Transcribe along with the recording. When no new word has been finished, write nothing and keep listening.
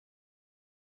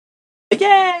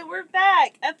Yay, we're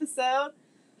back! Episode...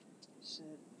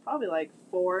 probably like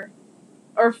 4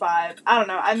 or 5. I don't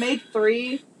know. I made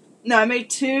 3. No, I made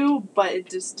 2, but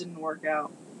it just didn't work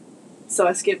out. So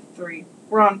I skipped 3.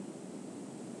 We're on...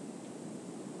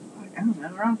 I don't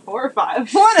know. We're on 4 or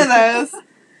 5. One of those.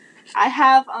 I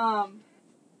have a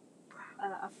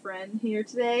friend here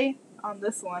today on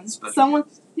this one. Special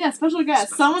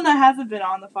guest. Someone that hasn't been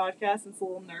on the podcast and is a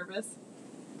little nervous.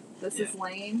 This is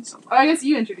Lane. Or I guess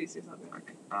you introduce yourself.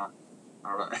 Okay. I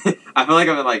don't know. I feel like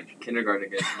I'm in like kindergarten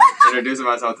again. Introducing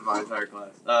myself to my entire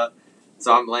class.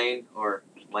 So I'm Lane, or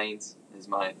Lanes is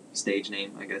my stage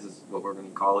name, I guess is what we're gonna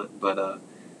call it. But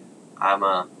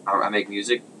I make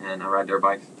music and I ride dirt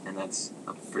bikes, and that's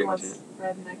pretty much it.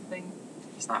 Redneck thing.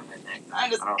 It's not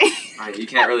redneck. You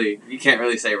can't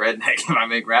really say redneck if I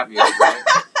make rap music. Right?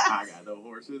 I got the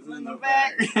horses in the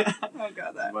back. Oh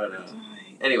god, that. But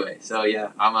anyway, so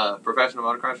yeah, I'm a professional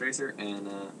motocross racer, and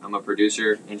I'm a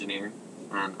producer, engineer,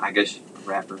 and I guess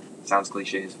rapper. Sounds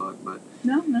cliche as fuck, but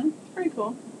no, it's pretty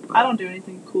cool. But I don't do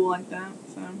anything cool like that,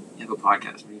 so. You have a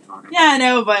podcast. What are you talking about? Yeah, I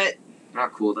know, but. You know how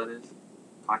cool that is?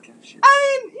 Podcast shit.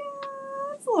 I mean,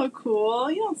 yeah, it's a little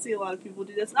cool. You don't see a lot of people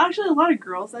do this. Actually, a lot of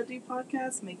girls that do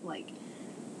podcasts make like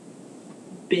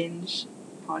binge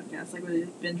podcasts, like where they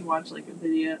binge watch like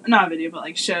not a video, but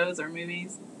like shows or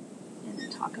movies, and then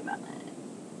talk about it.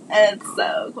 And it's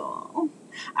so cool.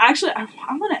 Actually, I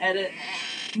want to edit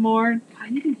more.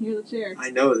 God, you can hear the chair. I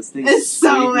know, this thing is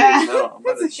so bad. I'm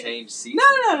about to change seats.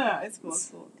 No. It's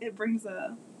cool. It brings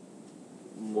a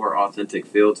more authentic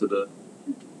feel to the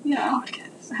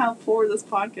podcast. How poor this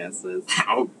podcast is.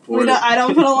 How poor. I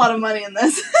don't put a lot of money in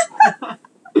this.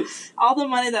 All the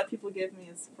money that people give me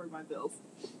is for my bills.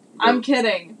 I'm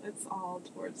kidding. It's all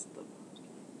towards the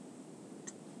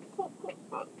cool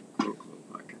podcast.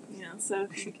 Yeah, so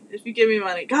if you give me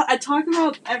money. God, I talk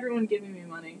about everyone giving me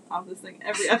money off this thing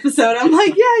every episode. I'm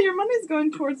like, yeah, your money's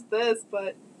going towards this,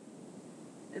 but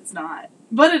it's not.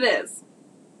 But it is.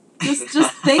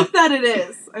 Just think that it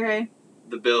is, okay?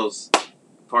 The bills.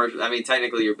 I mean,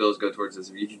 technically your bills go towards this.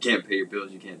 If you can't pay your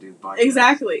bills, you can't do the podcast.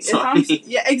 Exactly.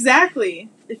 Yeah, exactly.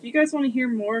 If you guys want to hear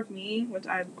more of me, which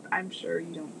I'm sure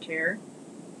you don't care.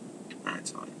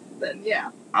 That's fine. Then,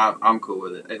 yeah. I'm cool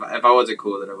with it. If I wasn't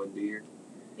cool with it, I wouldn't be here.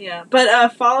 Yeah,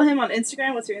 but follow him on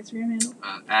Instagram. What's your Instagram handle?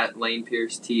 At Lane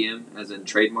Pierce TM, as in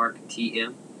trademark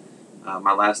TM.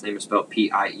 My last name is spelled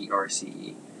Pierce.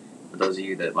 For those of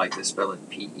you that like to spell it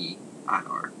Peirce,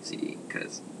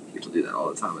 because people do that all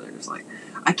the time, and they're just like,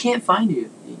 I can't find you.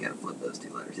 You gotta flip those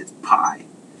 2 letters. It's Pi.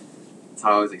 That's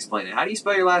how I always explain it. How do you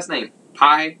spell your last name?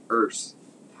 Pierce.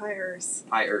 Pierce.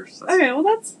 Okay, well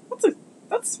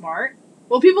that's smart.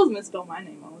 Well, people misspell my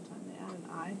name all the time. They add an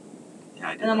I. Yeah,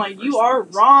 I did. And I'm like, you are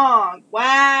wrong.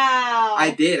 Wow. I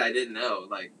didn't know.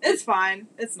 Like, it's fine.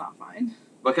 It's not fine.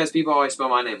 Because people always spell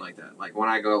my name like that. Like, when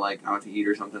I go, like, out to eat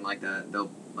or something like that,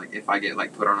 they'll, like, if I get,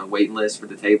 like, put on a waiting list for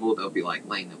the table, they'll be like,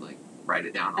 Lane, they'll be like, write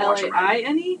it down.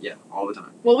 Laine? Yeah, all the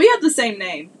time. Well, we have the same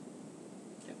name.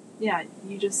 Yeah,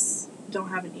 you just don't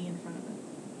have an E in front of it.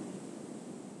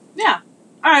 Yeah.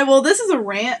 Alright, well, this is a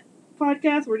rant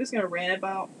podcast. We're just gonna rant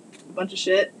about a bunch of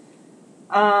shit.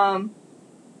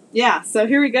 Yeah, so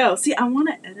here we go. See, I want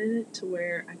to edit it to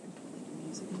where I can put, like,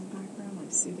 music in the background, like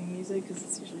soothing music, because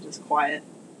it's usually just quiet.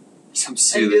 Some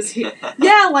soothing.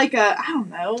 Yeah, like I don't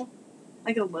know,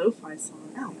 like a lo-fi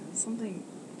song. I don't know, something.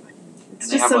 It's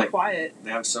just so quiet.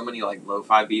 They have so many like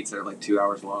lo-fi beats that are like 2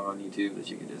 hours long on YouTube that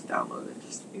you can just download it.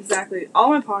 Exactly. All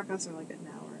my podcasts are like an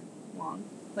hour long,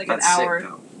 like That's an hour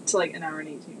sick, to like an hour and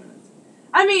 18 minutes.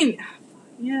 I mean,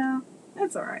 yeah,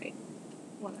 that's all right.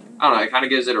 Whatever. I don't know. It kind of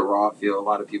gives it a raw feel. A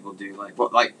lot of people do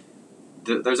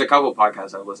there's a couple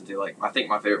podcasts I've listened to. Like, I think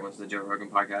my favorite one's the Joe Rogan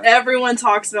podcast. Everyone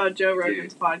talks about Joe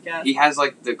Rogan's podcast. He has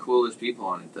like the coolest people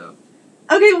on it though.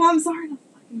 Okay, well, I'm sorry, not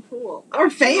fucking cool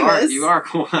or famous. You are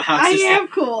cool. I am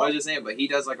cool. I was just saying, but he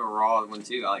does like a raw one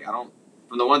too. Like, I don't.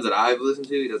 From the ones that I've listened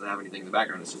to, he doesn't have anything in the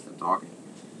background. It's just him talking,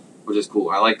 which is cool.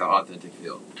 I like the authentic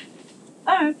feel.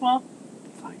 Alright, well,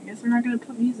 fuck, I guess we're not gonna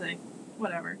put music.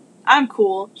 Whatever. I'm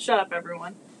cool. Shut up,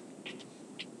 everyone.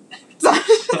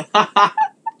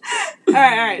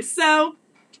 Alright, so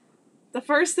the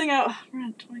first thing oh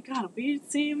my god, we've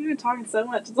been talking so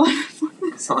much.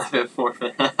 It's only been 4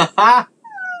 minutes.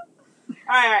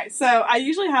 Alright, so I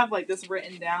usually have like this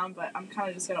written down, but I'm kind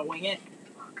of just gonna wing it.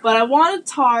 But I want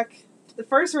to talk, the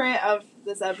first rant of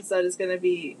this episode is gonna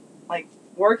be like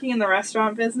working in the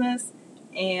restaurant business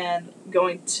and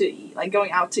going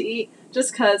out to eat,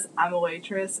 just because I'm a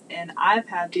waitress and I've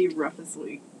had the roughest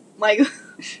week. Like,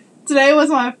 today was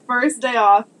my first day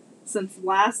off since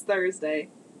last Thursday.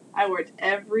 I worked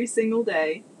every single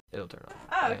day. It'll turn on.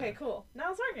 Oh, okay, cool.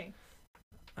 Now it's working.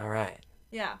 All right.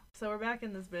 Yeah, so we're back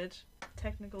in this bitch.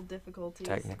 Technical difficulties.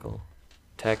 Technical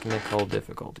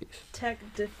difficulties.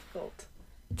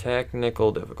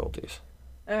 Technical difficulties.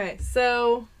 Okay,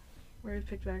 so where we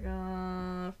picked back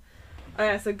off.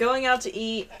 Okay, so going out to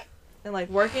eat and like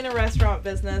working a restaurant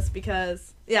business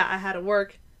because I had to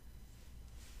work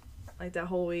like that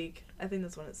whole week. I think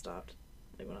that's when it stopped.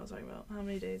 Like when I was talking about how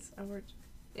many days I worked.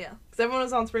 Yeah, because everyone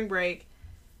was on spring break,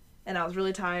 and I was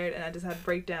really tired, and I just had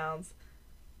breakdowns.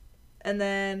 And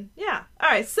then all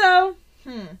right, so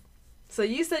so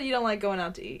you said you don't like going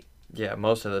out to eat. Yeah,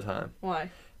 most of the time.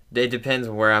 Why? It depends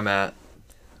on where I'm at,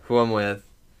 who I'm with,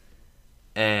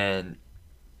 and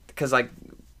because like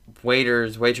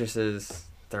waiters, waitresses,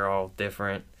 they're all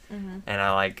different, and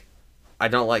I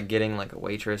don't like getting like a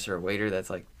waitress or a waiter that's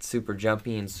like super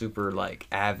jumpy and super like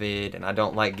avid, and I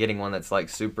don't like getting one that's like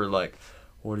super like,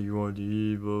 what do you want to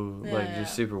eat,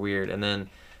 just super weird. And then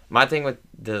my thing with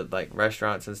the like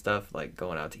restaurants and stuff, like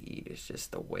going out to eat, is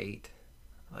just the wait.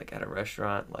 Like at a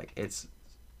restaurant, like it's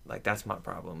like that's my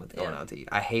problem with going out to eat.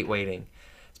 I hate waiting,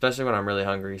 especially when I'm really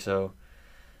hungry. So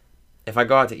if I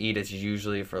go out to eat, it's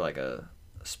usually for like a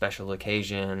special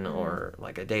occasion or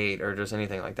like a date or just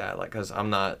anything like that. Like, because I'm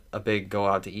not a big go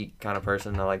out to eat kind of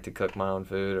person. I like to cook my own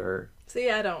food or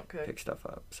I don't cook. Pick stuff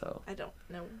up. So I don't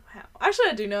know how. Actually,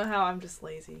 I do know how. I'm just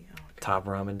lazy. Top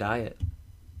ramen diet.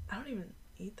 I don't even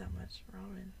eat that much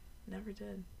ramen. Never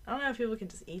did. I don't know if people can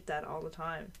just eat that all the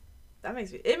time.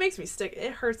 It makes me sick.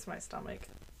 It hurts my stomach.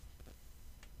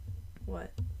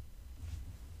 What?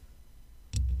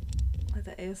 Like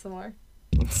the ASMR?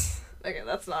 Okay,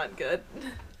 that's not good.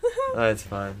 Oh, it's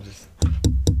fine. Just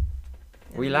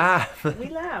we laugh. We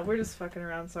laugh. We're just fucking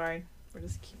around. Sorry. We're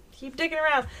just keep dicking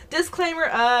around. Disclaimer: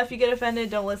 if you get offended,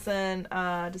 don't listen.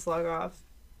 Just log off.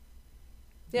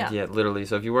 Yeah. Yeah, literally.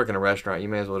 So if you work in a restaurant, you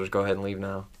may as well just go ahead and leave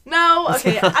now. No.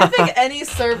 Okay. I think any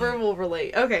server will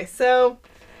relate. Okay, so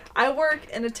I work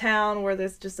in a town where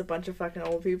there's just a bunch of fucking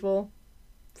old people.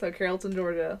 So Carrollton,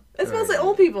 Georgia. It's mostly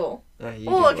old people.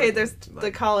 Yeah, there's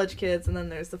the college kids, and then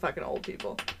there's the fucking old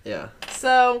people. Yeah.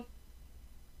 So,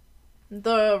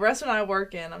 the restaurant I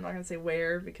work in, I'm not going to say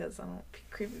where, because I don't want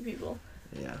creepy people.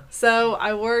 Yeah. So,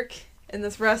 I work in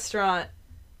this restaurant.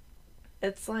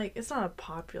 It's like, it's not a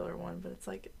popular one, but it's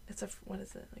like, what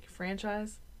is it? Like a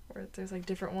franchise? Where there's like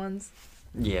different ones?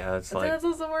 Yeah, it's like...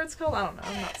 That's the word it's called? I don't know.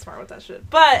 I'm not smart with that shit.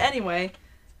 But anyway,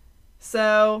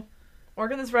 so...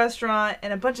 work in this restaurant,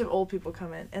 and a bunch of old people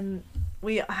come in, and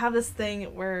we have this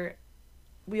thing where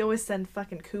we always send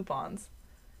fucking coupons.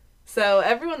 So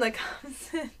everyone that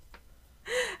comes in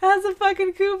has a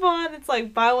fucking coupon. It's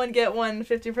like buy one get one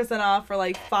 50% off, or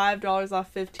like $5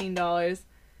 off $15,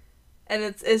 and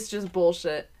it's just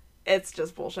bullshit. It's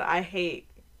just bullshit. I hate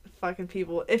fucking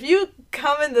people. If you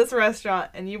come in this restaurant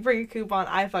and you bring a coupon,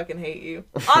 I fucking hate you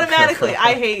automatically.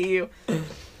 I hate you.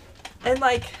 And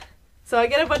like. So I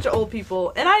get a bunch of old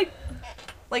people, and I,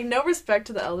 like, no respect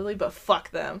to the elderly, but fuck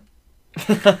them.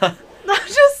 I'm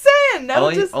just saying.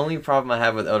 Only problem I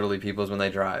have with elderly people is when they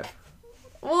drive.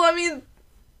 Well, I mean...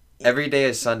 every day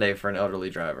is Sunday for an elderly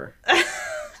driver.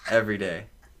 Every day.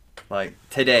 Like,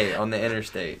 today on the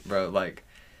interstate, bro. Like,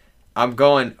 I'm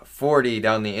going 40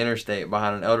 down the interstate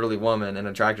behind an elderly woman in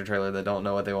a tractor trailer that don't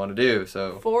know what they want to do,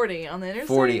 so... 40 on the interstate?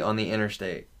 40 on the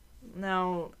interstate.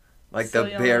 No... like so the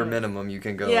bare minimum you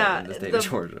can go in the state of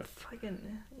Georgia.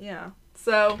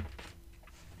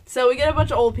 So we get a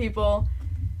bunch of old people,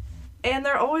 and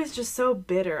they're always just so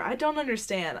bitter. I don't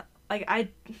understand.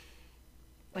 Like,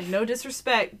 no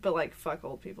disrespect, but, like, fuck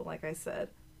old people, like I said.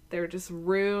 They're just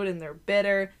rude, and they're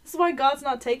bitter. This is why God's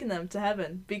not taking them to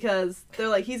heaven, because they're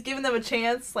like, he's giving them a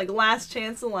chance, like, last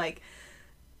chance, and, like,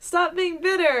 stop being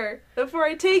bitter before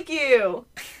I take you.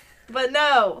 But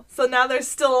no. So now they're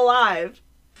still alive.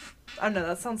 I know,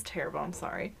 that sounds terrible. I'm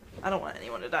sorry. I don't want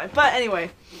anyone to die. But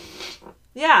anyway.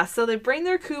 Yeah, so they bring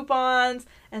their coupons,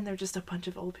 and they're just a bunch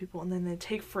of old people, and then they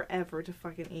take forever to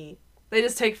fucking eat. They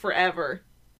just take forever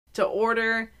to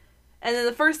order. And then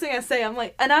the first thing I say, I'm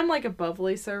like a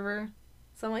bubbly server.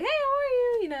 So I'm like, hey, how are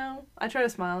you? You know, I try to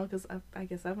smile, because I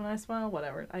guess when I smile,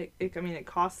 whatever. It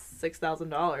costs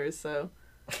 $6,000, so.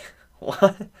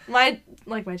 What? My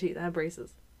teeth, I have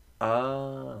braces.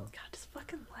 Oh. God, just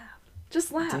fucking laugh.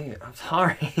 Just laugh. Dude, I'm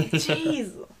sorry.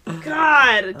 Jeez.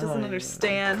 God, it doesn't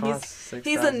understand.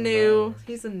 He's a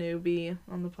newbie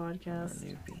on the podcast. I'm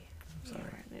a newbie. I'm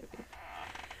sorry. Newbie.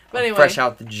 But anyway. Fresh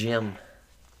out the gym.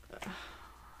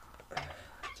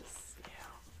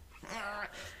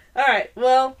 Alright,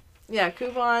 well, yeah,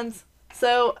 coupons.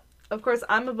 So, of course,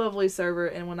 I'm a bubbly server,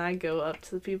 and when I go up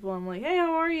to the people, I'm like, hey,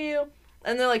 how are you?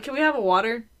 And they're like, can we have a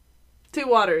water? 2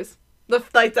 waters.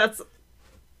 That's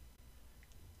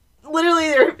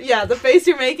literally the face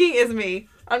you're making is me.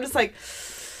 I'm just like,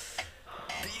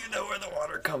 do you know where the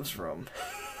water comes from?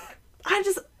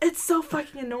 It's so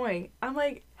fucking annoying. I'm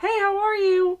like, hey, how are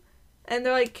you? And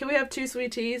they're like, can we have 2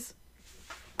 sweet teas?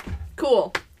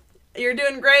 Cool. You're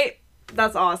doing great.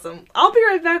 That's awesome. I'll be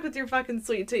right back with your fucking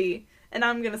sweet tea. And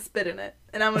I'm going to spit in it.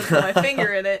 And I'm going to put my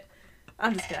finger in it.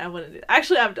 I'm just kidding. I wouldn't do that.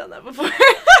 Actually, I've done that before.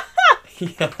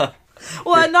 Yeah.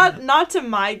 Well, not to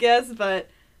my guess, but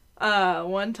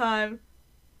one time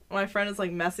my friend was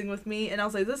like messing with me. And I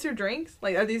was like, is this your drinks?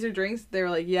 Like, are these your drinks? They were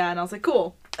like, yeah. And I was like,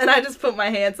 cool. And I just put my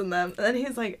hands in them. And then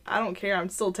he's like, I don't care. I'm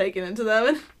still taking into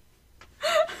them.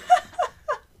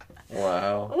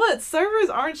 Wow. What? Servers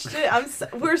aren't shit.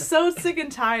 We're so sick and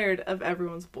tired of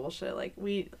everyone's bullshit. Like,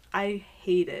 I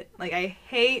hate it. Like, I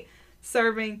hate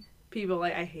serving people.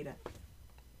 Like, I hate it.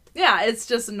 Yeah, it's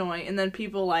just annoying. And then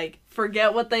people, like,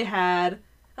 forget what they had.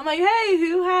 I'm like, hey,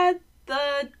 who had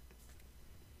the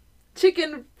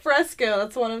chicken fresco?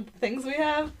 That's one of the things we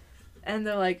have. And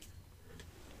they're like,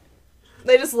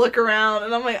 they just look around,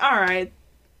 and I'm like, all right.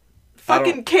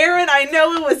 Fucking Karen, I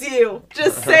know it was you.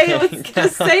 Just say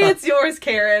it's yours,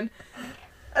 Karen.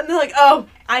 And they're like, oh,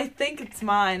 I think it's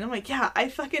mine. I'm like, yeah, I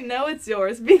fucking know it's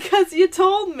yours because you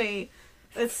told me.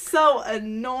 It's so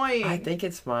annoying. I think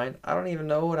it's mine. I don't even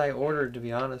know what I ordered, to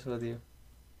be honest with you.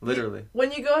 Literally.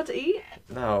 When you go out to eat?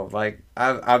 No, like,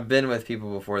 I've been with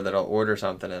people before that'll order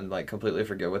something and, like, completely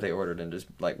forget what they ordered and just,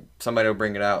 like, somebody will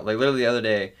bring it out. Like, literally the other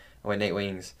day, I went Nate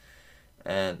Wings,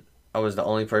 and I was the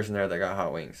only person there that got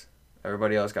hot wings.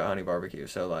 Everybody else got honey barbecue,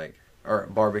 so, like, or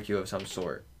barbecue of some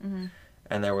sort. Mm-hmm.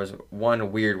 And there was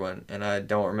one weird one, and I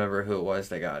don't remember who it was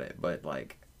that got it, but,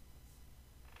 like,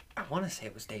 I want to say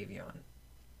it was Davion,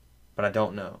 but I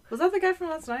don't know. Was that the guy from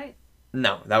last night?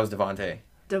 No, that was Devontae.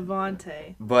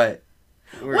 But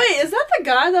wait, is that the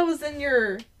guy that was in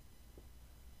your...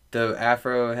 The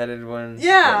afro-headed one?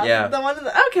 Yeah. The one in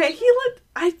the... Okay, he looked...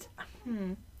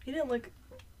 He didn't look...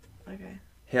 Okay.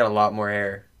 He had a lot more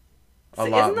hair.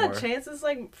 Isn't that Chance's,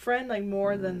 like, friend, like,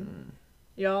 more than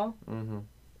y'all? Mm-hmm.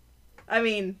 I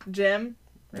mean, Jim.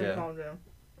 Yeah. Call him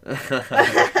Jim.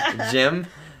 Jim?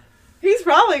 He's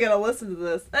probably gonna listen to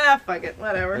this. Fuck it.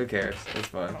 Whatever. Who cares? It's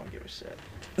fine. I don't give a shit.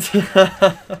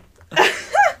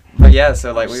 But yeah,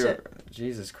 so, like, we were...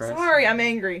 Jesus Christ. Sorry, I'm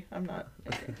angry. I'm not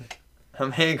angry.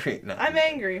 I'm angry. No. I'm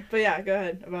angry. But yeah, go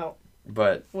ahead.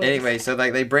 But anyway, so,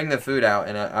 like, they bring the food out,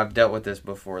 and I've dealt with this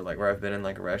before, like, where I've been in,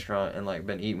 like, a restaurant and, like,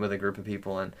 been eating with a group of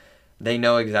people, and they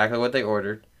know exactly what they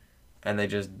ordered, and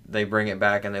they bring it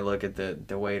back, and they look at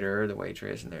the waiter or the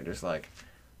waitress, and they're just like,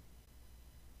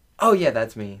 oh, yeah,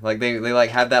 that's me. Like, they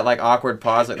like, have that, like, awkward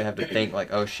pause, like, they have to think,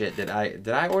 like, oh, shit, did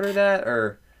I order that,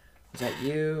 or was that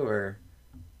you, or...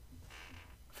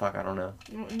 Fuck, I don't know.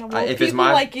 No, well, if people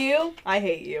like you, I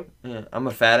hate you. Yeah, I'm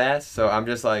a fat ass, so I'm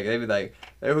just like, they be like,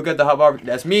 hey, who got the hot barbecue?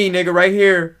 That's me, nigga, right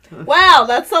here. Wow,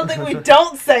 that's something we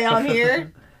don't say on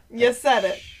here. You said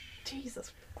it.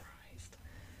 Jesus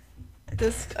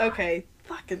Christ. Okay,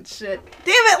 fucking shit.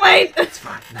 Damn it, Lane! It's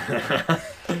fine.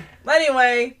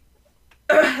 Anyway.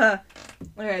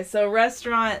 Okay, so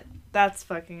restaurant, that's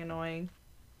fucking annoying.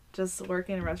 Just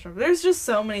working in a restaurant. There's just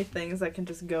so many things that can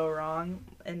just go wrong.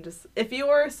 And just, if you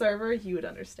were a server, you would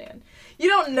understand. You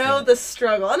don't know the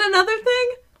struggle. And another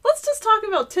thing, let's just talk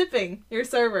about tipping your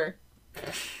server.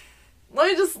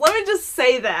 Let me just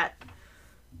say that.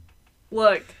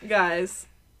 Look, guys.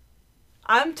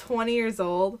 I'm 20 years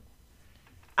old.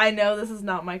 I know this is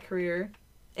not my career.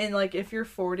 And, like, if you're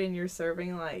 40 and you're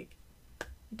serving, like,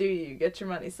 do you get your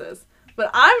money, sis. But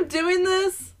I'm doing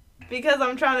this because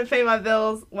I'm trying to pay my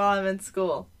bills while I'm in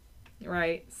school,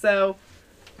 right? So,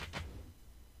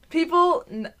 a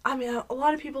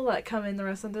lot of people that come in the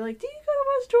restaurant, they're like, do you go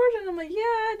to West Georgia? And I'm like, yeah,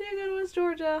 I do go to West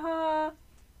Georgia, huh?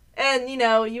 And,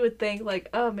 you would think, like,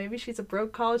 oh, maybe she's a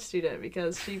broke college student,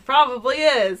 because she probably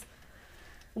is.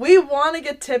 We want to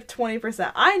get tipped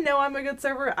 20%. I know I'm a good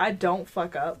server. I don't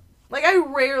fuck up. Like, I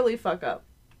rarely fuck up.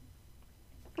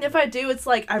 If I do, it's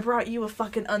like, I brought you a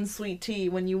fucking unsweet tea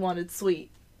when you wanted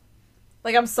sweet.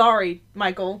 Like, I'm sorry,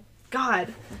 Michael.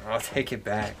 God. I'll take it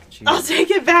back. Jeez. I'll take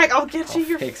it back. I'll get you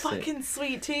your fucking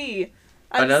sweet tea.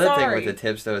 Another thing with the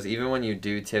tips, though, is even when you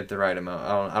do tip the right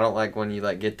amount, I don't like when you,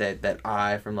 like, get that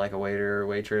eye from, like, a waiter or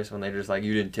waitress when they're just like,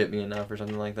 you didn't tip me enough or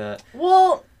something like that.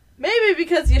 Well, maybe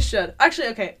because you should. Actually,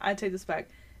 okay, I take this back.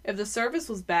 If the service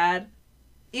was bad,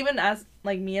 even as,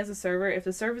 like, me as a server, if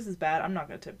the service is bad, I'm not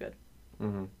going to tip good.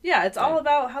 Mm-hmm. Yeah, it's all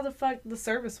about how the fuck the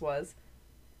service was.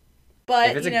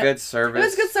 But, if it's a good service... If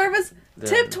it's good service,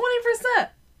 tip 20%.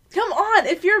 Come on,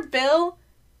 if your bill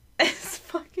is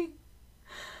fucking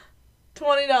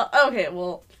 $20... Okay,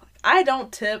 well, I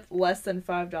don't tip less than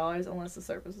 $5 unless the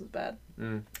service is bad.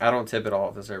 I don't tip at all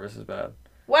if the service is bad.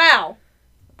 Wow.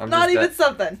 Not even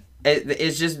something.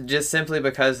 It's just simply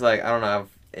because, like, I don't know.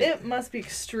 It must be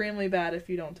extremely bad if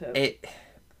you don't tip.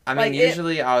 I mean,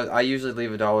 usually I usually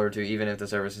leave $1 or $2 even if the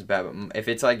service is bad. But if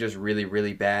it's like just really,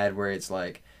 really bad, where it's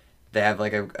like they have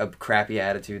like a crappy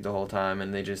attitude the whole time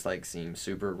and they just like seem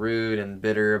super rude and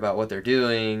bitter about what they're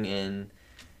doing and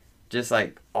just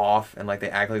like off and like they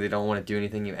act like they don't want to do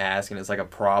anything you ask and it's like a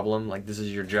problem. Like, this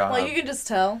is your job. Like, you can just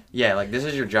tell. Yeah, like, this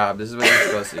is your job. This is what you're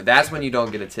supposed to do. That's when you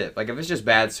don't get a tip. Like, if it's just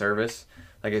bad service,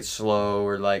 like it's slow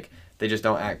or like they just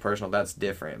don't act personal, that's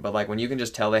different. But like when you can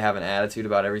just tell they have an attitude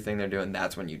about everything they're doing,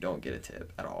 that's when you don't get a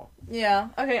tip at all. Yeah.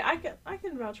 Okay, I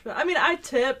can vouch for that. I mean, I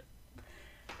tip.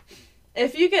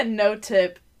 If you get no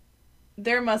tip,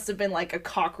 there must have been like a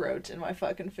cockroach in my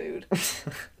fucking food.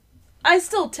 I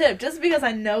still tip just because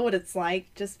I know what it's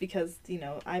like, just because, you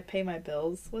know, I pay my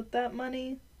bills with that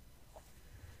money.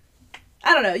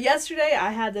 I don't know. Yesterday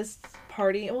I had this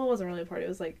party. Well, it wasn't really a party. It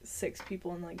was like 6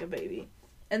 people and like a baby.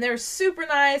 And they were super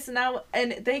nice, and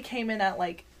they came in at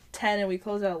like 10 and we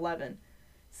closed at 11.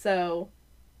 So,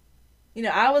 you know,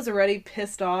 I was already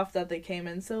pissed off that they came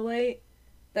in so late.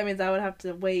 That means I would have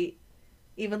to wait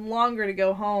even longer to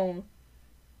go home.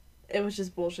 It was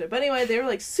just bullshit. But anyway, they were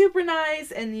like super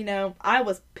nice, and you know, I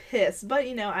was pissed. But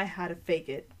you know, I had to fake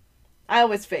it. I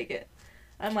always fake it.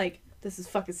 I'm like, this is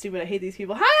fucking stupid. I hate these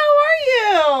people. Hi,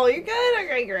 how are you? You good?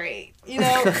 Okay, great. You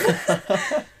know.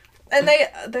 And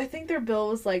I think their bill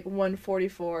was like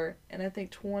 $144, and I think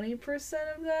 20%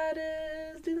 of that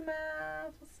is, do the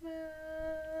math. What's the math?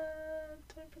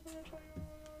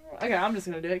 20%. Okay, I'm just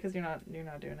gonna do it because you're not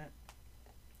doing it.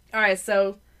 All right,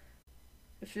 so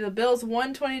if the bill's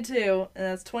 $122 and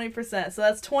that's 20%, so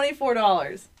that's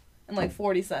 $24 and like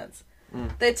 40 cents.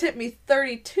 They tipped me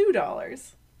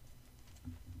 $32.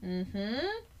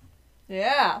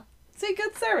 Yeah. See,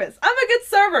 good service. I'm a good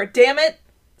server. Damn it.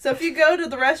 So if you go to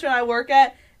the restaurant I work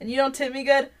at and you don't tip me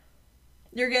good,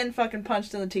 you're getting fucking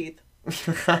punched in the teeth.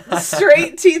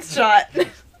 Straight teeth shot.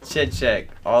 Shit check.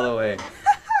 All the way.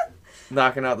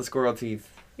 Knocking out the squirrel teeth.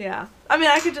 Yeah. I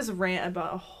mean, I could just rant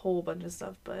about a whole bunch of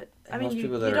stuff, but I mean, you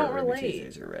don't relate. Ruby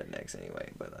Tuesdays are rednecks anyway,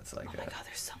 but that's like... Oh my god,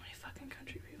 there's so many fucking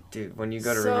country people. Dude, when you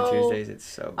go to Ruby Tuesdays, it's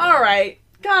so bad. Alright.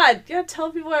 God, you gotta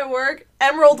tell people I work.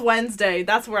 Emerald Wednesday,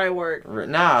 that's where I work.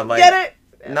 Nah, like... Get it?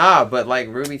 Nah, but like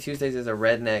Ruby Tuesdays is a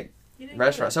redneck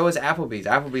restaurant. So is Applebee's.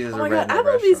 Applebee's is a redneck restaurant.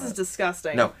 Applebee's is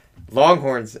disgusting. No,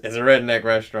 Longhorns is a redneck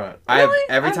restaurant. Really?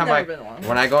 I've never been one.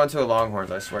 When I go into a Longhorns,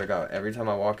 I swear to God, every time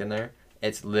I walk in there,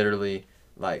 it's literally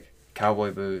like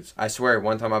cowboy boots. I swear,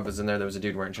 one time I was in there was a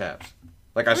dude wearing chaps.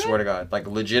 Like, I swear to God, like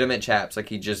legitimate chaps, like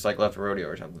he just like left a rodeo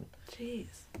or something. Jeez.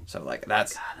 So like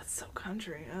that's. God, that's so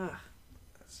country. Ugh.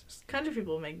 Country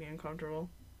people make me uncomfortable.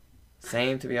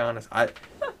 Same, to be honest.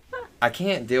 I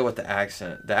can't deal with the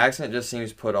accent. The accent just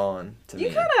seems put on to me. You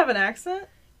kind of have an accent.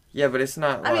 Yeah, but it's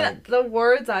not I mean, the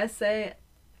words I say,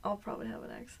 I'll probably have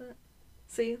an accent.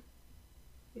 See?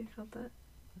 You got that?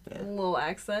 Yeah. A little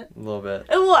accent. A little bit.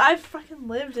 Well, I've fucking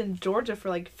lived in Georgia for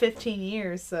like 15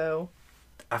 years, so...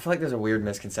 I feel like there's a weird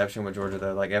misconception with Georgia,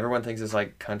 though. Like, everyone thinks it's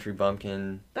like country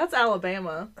bumpkin. That's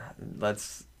Alabama.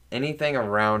 Anything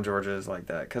around Georgia is like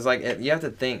that. Because, like, you have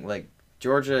to think, like,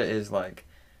 Georgia is like...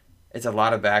 It's a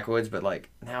lot of backwoods, but, like,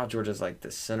 now Georgia's, like,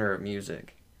 the center of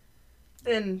music.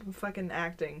 And fucking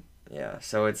acting. Yeah,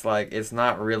 so it's, like, it's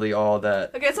not really all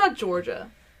that... Okay, it's not Georgia.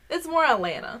 It's more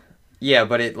Atlanta. Yeah,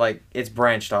 but it's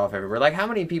branched off everywhere. Like, how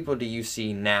many people do you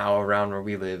see now around where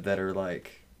we live that are,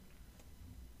 like,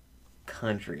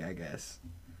 country, I guess?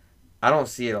 I don't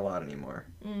see it a lot anymore.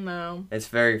 No. It's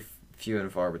very few and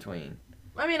far between.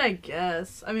 I mean, I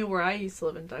guess. I mean, where I used to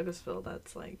live in Douglasville,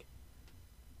 that's, like...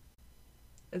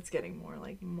 It's getting more,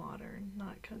 like, modern,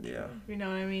 not country. Yeah. You know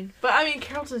what I mean? But, I mean,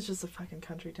 Carrollton's just a fucking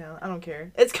country town. I don't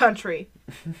care. It's country.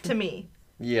 To me.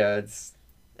 Yeah, it's...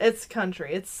 It's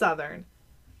country. It's southern.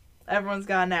 Everyone's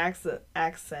got an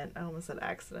accent. I almost said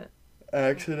accident.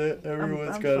 Accident?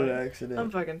 Everyone's got an accident.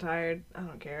 I'm fucking tired. I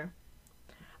don't care.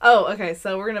 Oh, okay,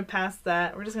 so we're gonna pass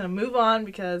that. We're just gonna move on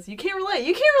because you can't relate.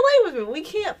 You can't relate with me. We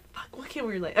can't. Fuck, what can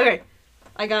we relate? Okay,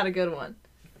 I got a good one.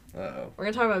 Uh-oh. We're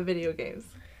gonna talk about video games.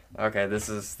 Okay, this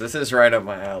is right up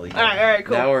my alley. All right,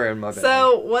 cool. Now we're in my bed.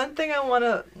 So, one thing I want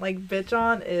to, like, bitch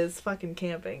on is fucking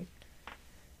camping.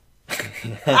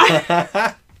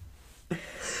 It's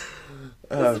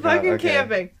fucking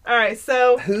camping. All right,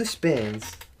 so... Who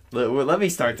spends... Let me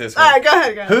start this one. All right, go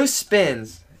ahead. Who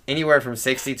spends anywhere from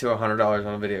 $60 to $100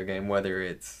 on a video game, whether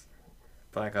it's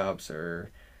Black Ops or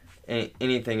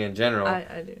anything in general?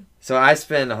 I do. So I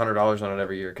spend $100 on it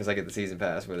every year because I get the season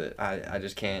pass with it. I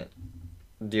just can't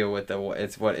deal with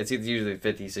it's usually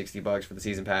 $50-$60 for the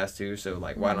season pass too. So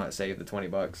like, why not save the $20,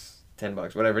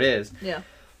 $10, whatever it is? Yeah.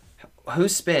 Who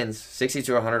spends $60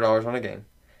 to $100 on a game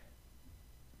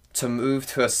to move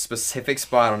to a specific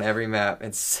spot on every map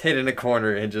and sit in a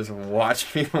corner and just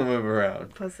watch people move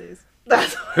around? Pussies.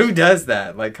 Who does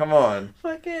that? Like, come on.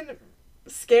 Fucking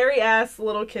scary ass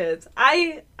little kids.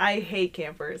 I hate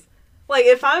campers. Like,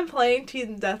 if I'm playing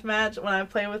Team Deathmatch, when I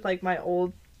play with like my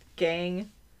old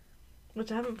gang,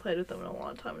 which I haven't played with them in a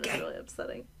long time, and it's really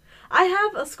upsetting. I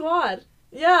have a squad.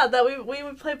 Yeah, that we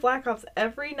would play Black Ops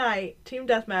every night, Team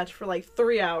Deathmatch for like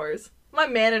 3 hours. My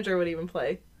manager would even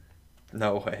play.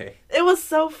 No way. It was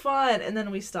so fun, and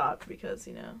then we stopped because,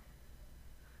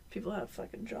 people have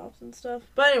fucking jobs and stuff.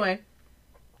 But anyway,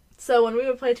 so when we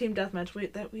would play Team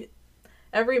Deathmatch,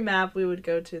 every map we would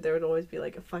go to, there would always be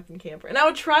like a fucking camper. And I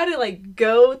would try to like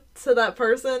go to that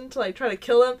person to like try to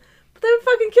kill them, but they would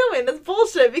fucking kill me, and that's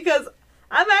bullshit because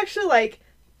I'm actually like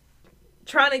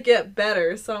trying to get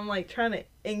better, so I'm like trying to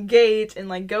engage and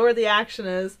like go where the action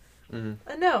is. Mm-hmm.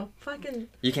 And no, fucking...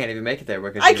 You can't even make it there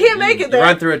because I can't make it there. You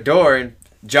run through a door and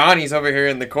Johnny's over here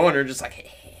in the corner just like,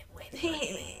 hey, wait.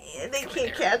 They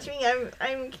can't catch me.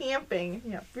 I'm camping.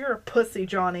 Yeah, you're a pussy,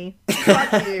 Johnny.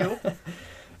 Fuck you.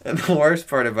 And the worst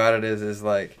part about it is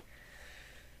like,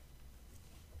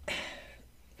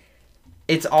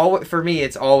 it's all for me.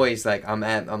 It's always like I'm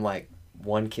like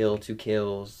 1 kill, 2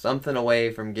 kills, something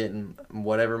away from getting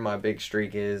whatever my big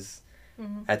streak is.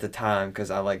 Mm-hmm. At the time,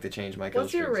 because I like to change my kill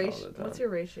streaks all the time. What's your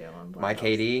ratio on Black Ops? My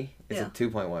KD is a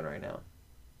 2.1 right now.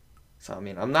 So, I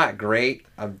mean, I'm not great.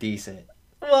 I'm decent.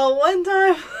 Well, one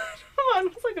time, mine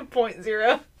was like a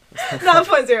 0.0. Not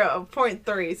 0.0,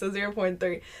 0.3, so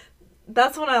 0.3.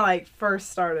 That's when I, like,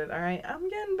 first started, alright? I'm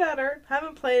getting better.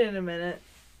 Haven't played in a minute.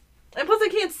 And plus, I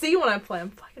can't see when I play. I'm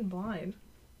fucking blind.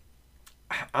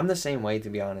 I'm the same way,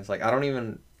 to be honest. Like, I don't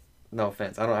even... No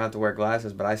offense. I don't have to wear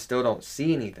glasses, but I still don't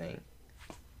see anything.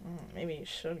 Maybe you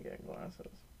should get glasses.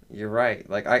 You're right.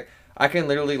 Like, I can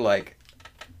literally, like,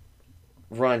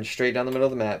 run straight down the middle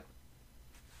of the map,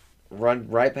 run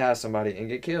right past somebody, and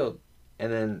get killed.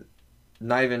 And then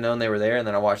not even knowing they were there, and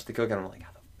then I watch the cook, and I'm like,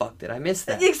 how the fuck did I miss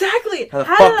that? Exactly! How the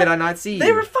fuck did I not see you?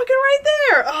 They were fucking right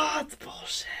there! Oh, it's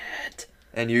bullshit.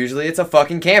 And usually it's a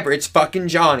fucking camper. It's fucking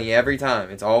Johnny every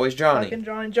time. It's always Johnny. Fucking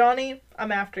Johnny. Johnny,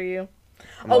 I'm after you.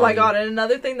 Oh my god, and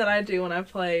another thing that I do when I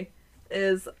play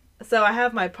is... So I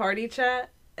have my party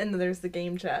chat, and then there's the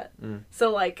game chat.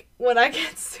 So, like, when I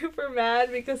get super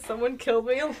mad because someone killed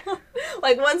me a lot,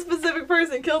 like, one specific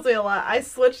person kills me a lot, I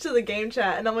switch to the game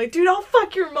chat, and I'm like, dude, I'll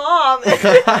fuck your mom and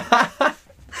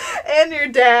your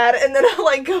dad, and then I'll,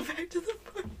 like, go back to the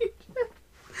party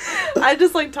chat. I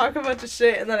just, like, talk a bunch of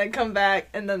shit, and then I come back,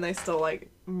 and then they still,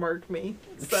 like, murk me.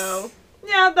 So,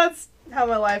 yeah, that's how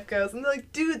my life goes. And they're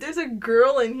like, dude, there's a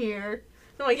girl in here.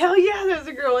 I'm like, hell yeah, there's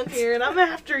a girl in here, and I'm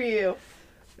after you.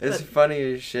 It's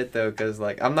funny as shit, though, because,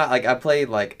 like, I'm not, like, I played,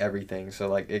 like, everything, so,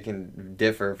 like, it can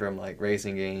differ from, like,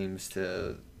 racing games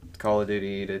to Call of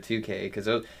Duty to 2K, because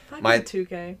my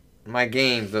 2K. My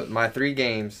games, my 3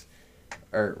 games,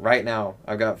 or right now,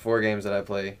 I've got 4 games that I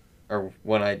play, or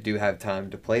when I do have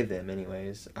time to play them,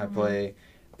 anyways. I play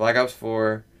Black Ops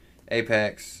 4,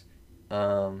 Apex,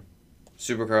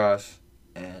 Supercross,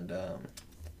 and,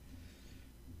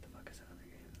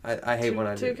 I hate when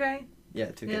I do. 2K? Yeah,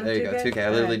 2K. Yeah, there you go. 2K.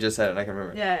 I literally just said it and I can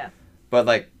remember. Yeah. But,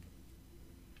 like,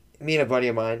 me and a buddy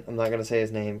of mine, I'm not going to say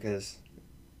his name because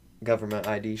government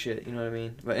ID shit, you know what I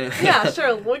mean? But anyway. Yeah,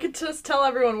 sure. We could just tell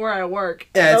everyone where I work.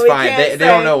 Yeah, it's fine. They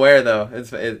don't know where, though.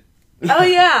 Oh,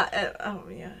 yeah.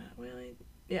 Really?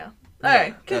 Yeah. All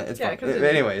right. It's fine.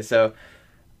 Anyway, so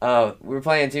we were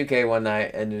playing 2K one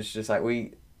night, and it's just like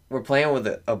we're playing with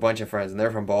a bunch of friends, and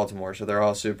they're from Baltimore, so they're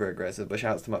all super aggressive. But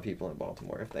shouts to my people in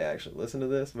Baltimore if they actually listen to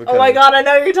this. Because, oh my god, I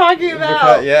know what you're talking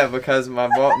about. Because my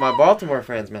Baltimore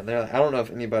friends, man, they're like, I don't know if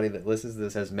anybody that listens to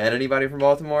this has met anybody from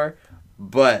Baltimore,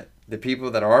 but the people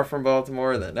that are from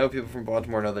Baltimore, that know people from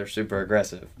Baltimore, know they're super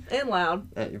aggressive. And loud.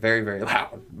 Very, very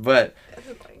loud. But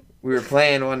we were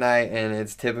playing one night, and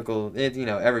it's typical,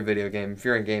 every video game, if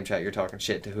you're in game chat, you're talking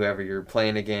shit to whoever you're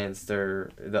playing against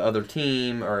or the other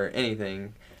team or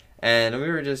anything. And we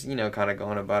were just, kind of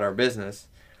going about our business,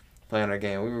 playing our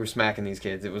game. We were smacking these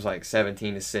kids. It was like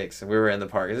 17-6, and we were in the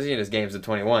park. This game's at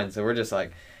 21, so we're just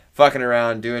like fucking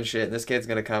around, doing shit. And this kid's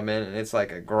gonna come in, and it's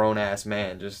like a grown ass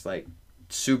man, just like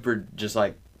super, just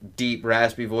like deep,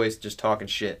 raspy voice, just talking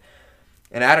shit.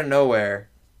 And out of nowhere,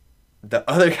 the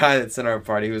other guy that's in our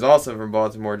party, who's also from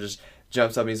Baltimore, just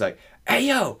jumps up and he's like, "Hey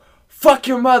yo, fuck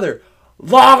your mother,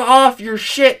 log off your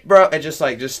shit, bro!" And just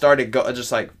started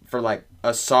for like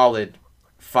a solid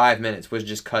 5 minutes was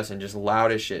just cussing, just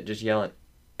loud as shit, just yelling,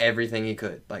 everything he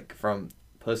could, like from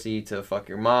pussy to fuck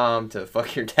your mom to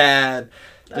fuck your dad.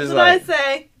 That's what I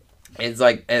say. It's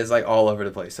like all over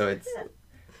the place. So it's.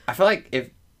 I feel like if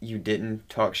you didn't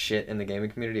talk shit in the gaming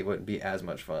community, it wouldn't be as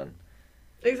much fun.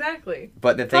 Exactly.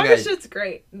 But the thing talking shit's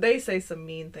great. They say some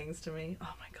mean things to me.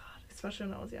 Oh my god, especially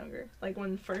when I was younger. Like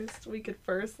when we could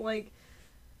like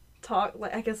talk,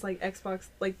 like I guess like Xbox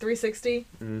like 360,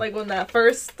 like when that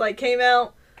first like came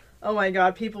out. Oh my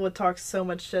god, people would talk so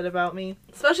much shit about me,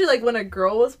 especially like when a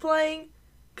girl was playing,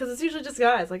 because it's usually just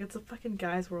guys. Like it's a fucking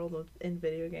guys' world in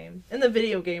the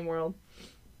video game world.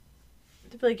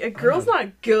 To be like, a girl's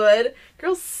not good.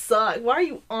 Girls suck. Why are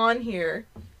you on here?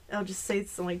 I'll just say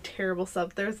some, like, terrible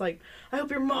stuff. There's, like, I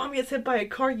hope your mom gets hit by a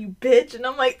car, you bitch. And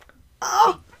I'm like,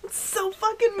 oh, it's so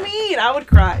fucking mean. I would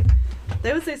cry.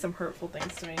 They would say some hurtful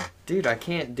things to me. Dude, I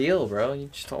can't deal, bro. You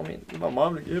just told me my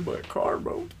mom to get hit by a car,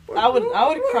 bro. I would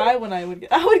cry when I would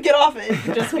get off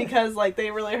it just because, like,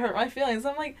 they really hurt my feelings.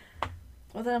 I'm like,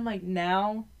 well, then I'm like,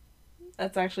 now...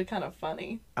 That's actually kind of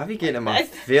funny. I be getting in my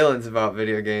feelings about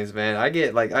video games, man. I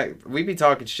get, like, we be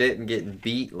talking shit and getting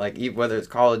beat, like, whether it's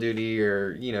Call of Duty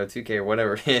or, 2K or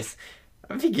whatever it is.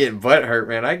 I be getting butt hurt,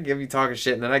 man. I be talking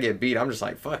shit and then I get beat. I'm just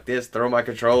like, fuck this. Throw my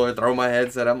controller, throw my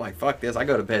headset. I'm like, fuck this. I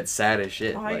go to bed sad as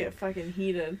shit. I get fucking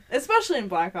heated. Especially in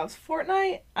Black Ops.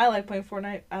 Fortnite, I like playing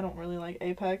Fortnite. I don't really like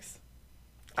Apex.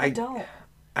 I don't.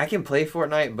 I can play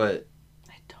Fortnite, but...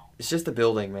 I don't. It's just the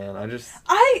building, man.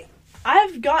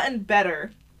 I've gotten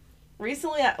better.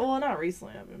 Recently, not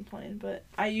recently I've been playing, but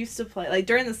I used to play. Like,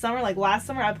 during the summer, like, last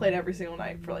summer, I played every single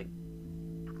night for, like...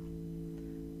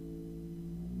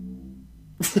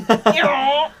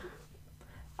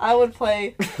 I would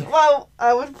play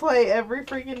every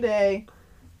freaking day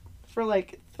for,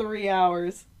 like, 3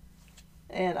 hours.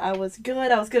 And I was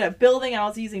good. I was good at building. I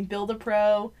was using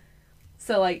Build-A-Pro.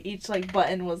 So, like, each, like,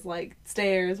 button was, like,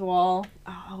 stairs, wall.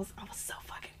 Oh, I was so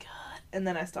fucking good. And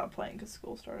then I stopped playing because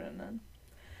school started, and then...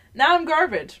 Now I'm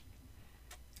garbage.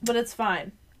 But it's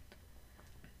fine.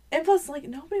 And plus, like,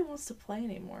 nobody wants to play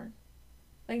anymore.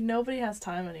 Like, nobody has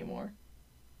time anymore.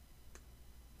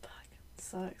 Fuck. It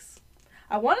sucks.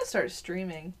 I want to start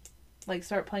streaming. Like,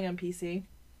 start playing on PC.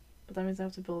 But that means I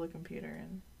have to build a computer,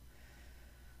 and...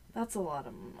 That's a lot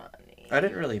of money. I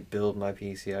didn't really build my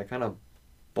PC. I kind of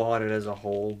bought it as a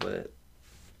whole, but...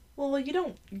 Well, you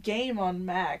don't game on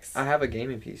Macs. I have a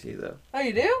gaming PC, though. Oh,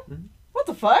 you do? Mm-hmm. What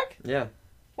the fuck? Yeah.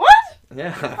 What?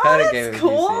 Yeah, I've had a gaming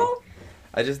cool. PC.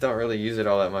 I just don't really use it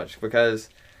all that much, because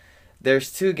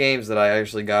there's 2 games that I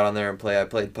actually got on there and play. I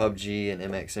played PUBG and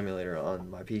MX Simulator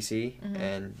on my PC,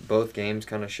 and both games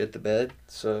kind of shit the bed,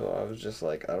 so I was just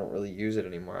like, I don't really use it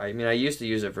anymore. I mean, I used to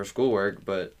use it for schoolwork,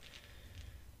 but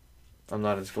I'm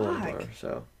not in school anymore,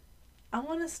 so... I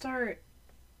want to start...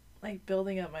 like,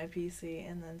 building up my PC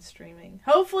and then streaming.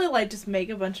 Hopefully, like, just make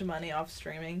a bunch of money off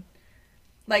streaming.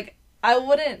 Like, I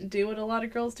wouldn't do what a lot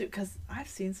of girls do, because I've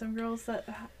seen some girls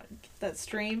that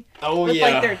stream with,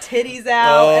 like, their titties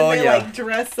out, and they, like,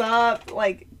 dress up,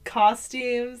 like,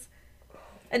 costumes,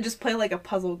 and just play, like, a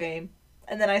puzzle game.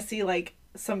 And then I see, like,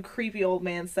 some creepy old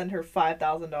man send her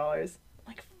 $5,000.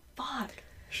 Like, fuck.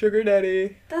 Sugar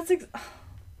daddy.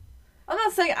 I'm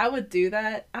not saying I would do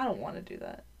that. I don't want to do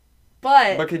that.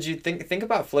 But could you think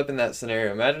about flipping that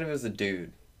scenario? Imagine if it was a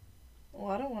dude.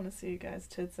 Well, I don't want to see a guy's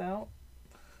tits out.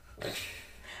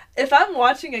 If I'm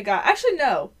watching a guy... Actually,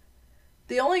 no.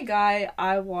 The only guy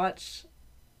I watch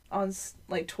on,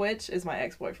 like, Twitch is my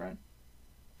ex-boyfriend.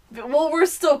 Well, we're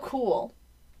still cool.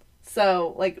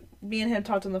 So, like, me and him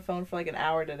talked on the phone for, like, an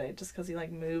hour today just because he,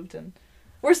 like, moved, and...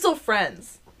 We're still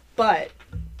friends. But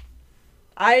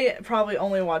I probably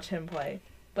only watch him play.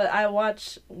 But I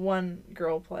watch one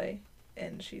girl play,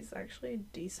 and she's actually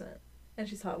decent. And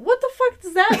she's hot. What the fuck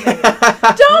does that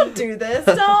mean? Don't do this.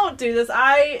 Don't do this.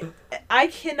 I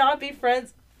cannot be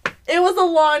friends. It was a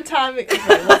long time ago.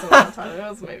 It wasn't a long time. It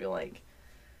was maybe like...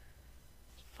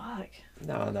 Fuck.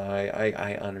 No,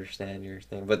 I understand your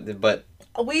thing. But...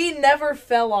 We never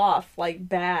fell off, like,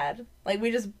 bad. Like,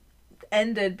 we just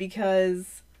ended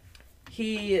because...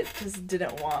 He just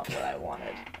didn't want what I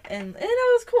wanted, and it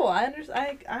was cool. I'm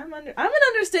an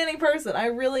understanding person. I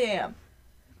really am.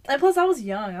 And plus, I was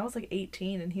young. I was like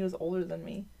 18, and he was older than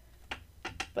me.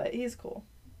 But he's cool,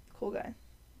 guy.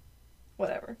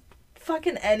 Whatever.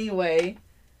 Fucking anyway.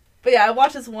 But yeah, I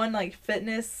watched this one like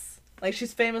fitness. Like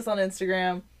she's famous on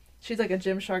Instagram. She's like a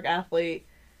Gymshark athlete,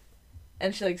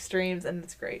 and she like streams, and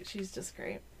it's great. She's just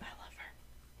great. I love her,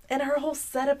 and her whole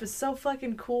setup is so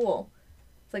fucking cool.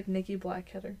 It's like Nikki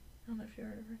Blackketter. I don't know if you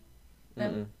heard of her.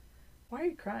 No? Why are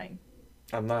you crying?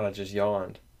 I'm not. I just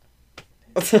yawned.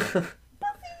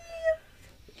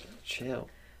 Chill.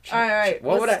 Alright.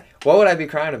 What would I be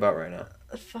crying about right now?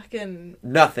 Fucking...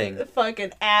 Nothing.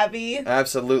 Fucking Abby.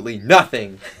 Absolutely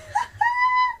nothing.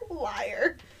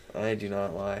 Liar. I do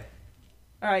not lie.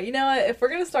 Alright, you know what? If we're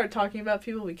gonna start talking about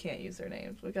people, we can't use their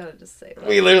names. We gotta just say that.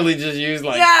 We literally just use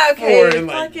like okay, four and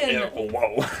like, fucking...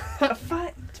 whoa.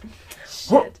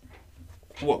 Shit.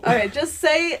 Whoa. Alright, just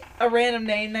say a random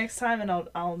name next time and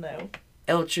I'll know.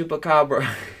 El Chupacabra.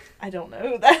 I don't know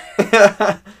who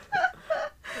that.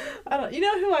 You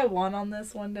know who I want on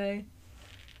this one day?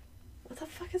 What the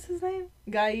fuck is his name?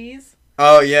 Gaiz?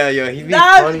 Oh yeah, he'd be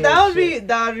funny.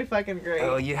 That would be fucking great.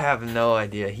 Oh, you have no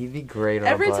idea. He'd be great on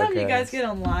Every a podcast. time you guys get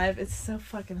on live, it's so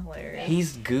fucking hilarious.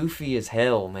 He's goofy as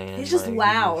hell, man. He's just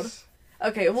loud.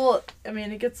 Okay, well, I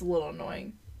mean, it gets a little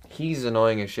annoying. He's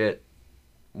annoying as shit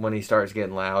when he starts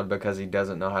getting loud because he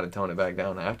doesn't know how to tone it back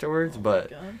down afterwards.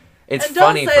 But it's and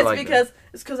funny don't say for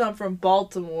it's because I'm from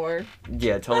Baltimore.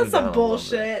 Yeah, tone it down. That's some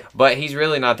bullshit. But he's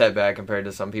really not that bad compared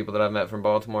to some people that I've met from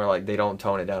Baltimore. Like, they don't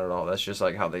tone it down at all. That's just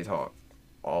like how they talk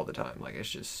all the time. Like, it's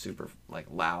just super like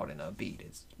loud and upbeat.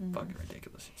 It's fucking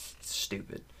ridiculous. It's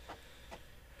stupid.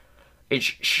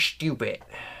 It's stupid.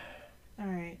 All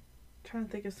right, trying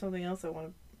to think of something else I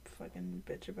want to fucking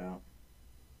bitch about.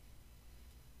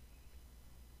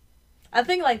 I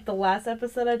think like the last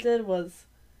episode I did was,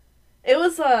 it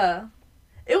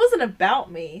wasn't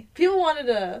about me. People wanted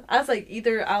to. I was like,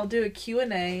 either I'll do a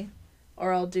Q&A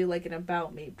or I'll do like an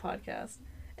about me podcast.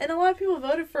 And a lot of people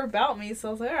voted for about me, so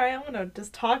I was like, all right, I'm gonna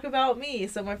just talk about me.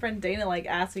 So my friend Dana like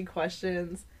asked me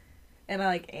questions, and I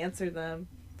like answered them,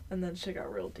 and then shit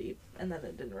got real deep, and then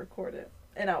it didn't record it,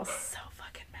 and I was so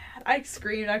fucking mad. I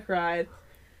screamed, I cried.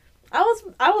 I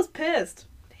was pissed.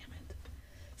 Damn it.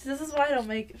 See, this is why I don't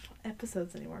make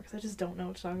episodes anymore, because I just don't know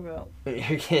what to talk about.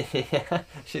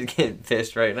 She's getting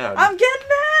pissed right now. I'm getting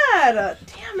mad.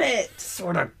 Damn it.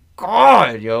 Sort of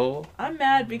God, yo. I'm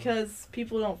mad because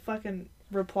people don't fucking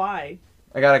reply.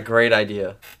 I got a great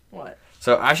idea. What?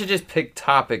 So I should just pick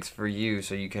topics for you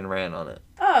so you can rant on it.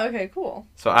 Oh, okay, cool.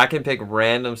 So I can pick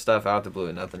random stuff out the blue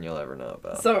and nothing you'll ever know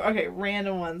about. So, okay,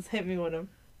 random ones. Hit me with them.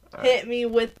 All Hit me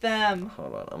with them.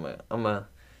 Hold on. I'm gonna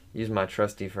use my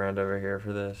trusty friend over here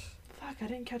for this. Fuck, I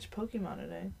didn't catch Pokemon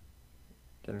today.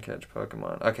 Didn't catch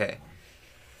Pokemon. Okay.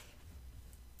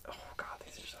 Oh, God,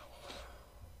 these are so...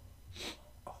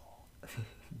 Oh.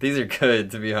 These are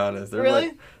good, to be honest. They're really?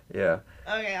 Like, yeah.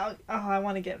 Okay, I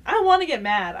want to get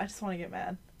mad. I just want to get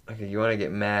mad. Okay, you want to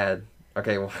get mad.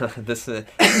 Okay, well, this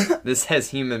says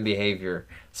human behavior.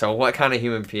 So what kind of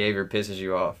human behavior pisses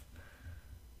you off?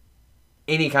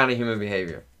 Any kind of human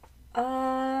behavior.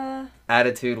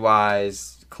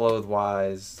 Attitude-wise,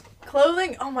 clothes-wise.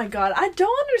 Clothing? Oh my god. I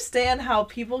don't understand how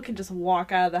people can just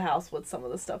walk out of the house with some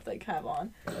of the stuff they have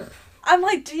on. I'm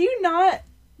like, do you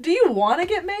want to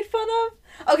get made fun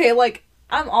of? Okay, like,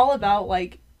 I'm all about,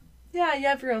 like, yeah, you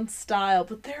have your own style,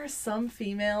 but there are some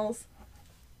females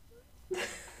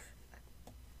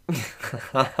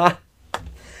that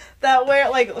wear,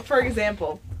 like, for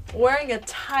example, wearing a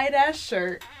tight-ass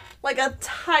shirt, like a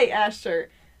tight-ass shirt.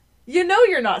 You know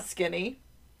you're not skinny.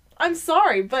 I'm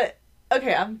sorry, but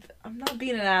okay, I'm not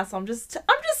being an asshole. I'm just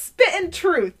spitting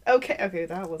truth. Okay,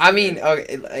 that was. I mean,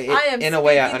 in a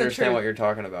way, I understand what you're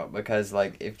talking about because,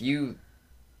 like,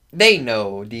 they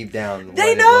know deep down.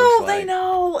 They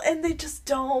know, and they just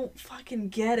don't fucking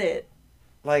get it.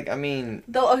 Like, I mean.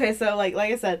 Okay, so like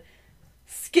I said,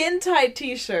 skin tight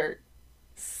t-shirt,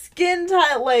 skin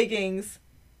tight leggings,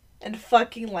 and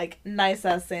fucking like nice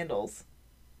ass sandals.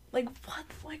 Like what?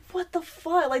 Like what the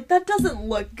fuck? Like that doesn't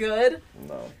look good.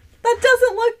 No. That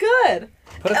doesn't look good.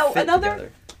 Put a fit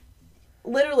together.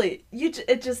 Literally,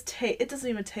 it doesn't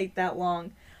even take that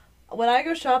long. When I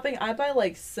go shopping, I buy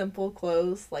like simple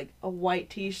clothes, like a white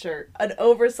t-shirt, an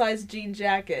oversized jean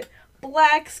jacket,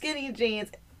 black skinny jeans,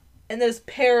 and then just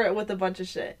pair it with a bunch of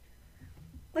shit.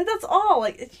 Like that's all.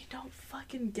 Like you don't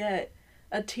fucking get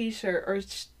a t-shirt or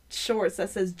shorts that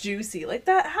says juicy like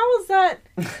that. How is that?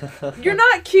 You're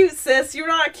not cute, sis. You're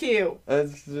not cute.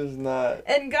 It's just not.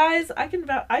 And guys, I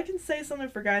can say something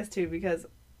for guys too because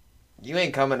you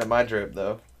ain't coming to my drip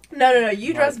though. No.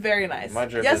 You dressed very nice. My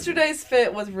drip Yesterday's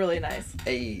fit was really nice.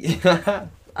 Hey.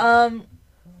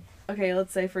 Okay,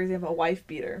 let's say for example a wife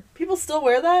beater. People still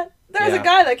wear that. There's a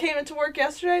guy that came into work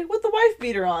yesterday with the wife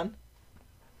beater on.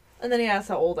 And then he asked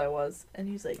how old I was, and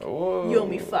he's like, Whoa. You owe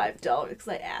me $5 because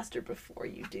I asked her before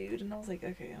you, dude. And I was like,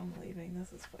 okay, I'm leaving.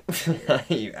 This is fucking weird.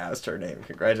 You asked her name.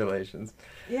 Congratulations.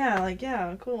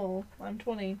 Yeah, cool. I'm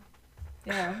 20.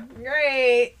 Yeah,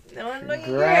 great. No one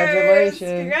Congratulations.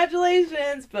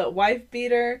 Congratulations. But wife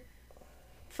beater,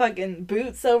 fucking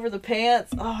boots over the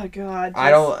pants. Oh, God.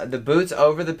 The boots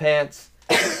over the pants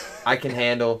I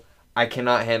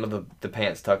cannot handle the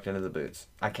pants tucked into the boots.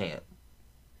 I can't.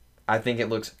 I think it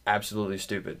looks absolutely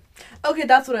stupid. Okay,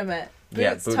 that's what I meant.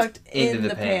 Boots tucked into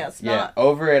the pants. Yeah,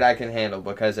 over it I can handle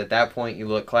because at that point you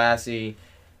look classy.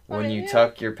 When you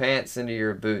tuck your pants into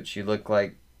your boots, you look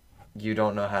like you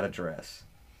don't know how to dress.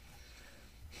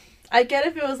 I get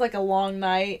if it was like a long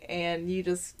night and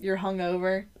you're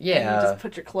hungover. Yeah. And you just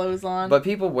put your clothes on. But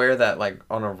people wear that like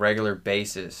on a regular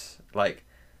basis. Like,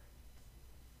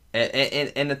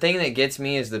 and the thing that gets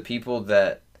me is the people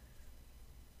that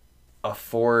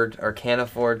afford or can't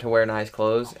afford to wear nice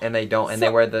clothes and they don't, and they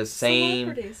wear the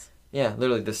same,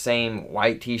 literally the same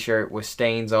white t-shirt with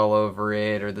stains all over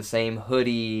it, or the same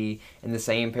hoodie and the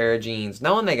same pair of jeans,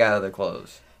 knowing they got other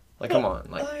clothes. Like, come on,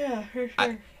 like. Oh yeah, for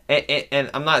sure. And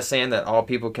I'm not saying that all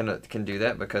people can do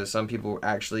that, because some people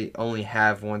actually only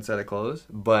have one set of clothes,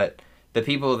 but the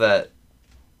people that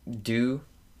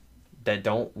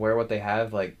don't wear what they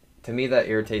have, like, to me that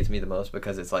irritates me the most,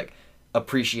 because it's like,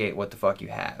 appreciate what the fuck you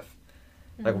have.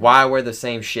 Like, why wear the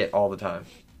same shit all the time?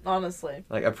 Honestly.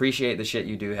 Like, appreciate the shit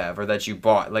you do have, or that you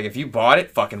bought. Like, if you bought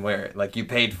it, fucking wear it. Like, you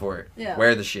paid for it. Yeah.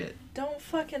 Wear the shit. Don't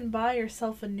fucking buy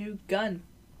yourself a new gun,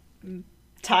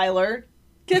 Tyler.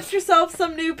 Get yourself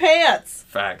some new pants.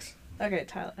 Facts. Okay,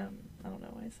 Tyler. I don't know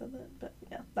why I said that, but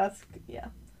yeah.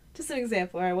 Just an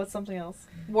example. All right, what's something else?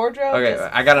 Wardrobe. Okay,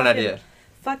 I got an idea.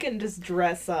 Fucking just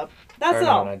dress up. That's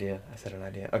all. An idea. I said an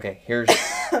idea. Okay, here's...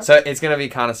 So, it's going to be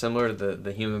kind of similar to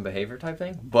the human behavior type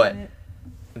thing, but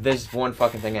there's one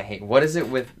fucking thing I hate. What is it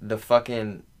with the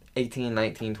fucking 18,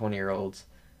 19, 20-year-olds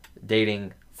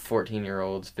dating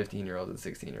 14-year-olds, 15-year-olds,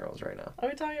 and 16-year-olds right now? Are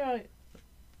we talking about...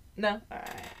 No?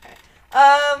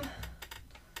 Alright.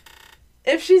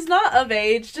 If she's not of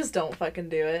age, just don't fucking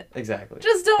do it. Exactly.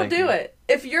 Just don't do it.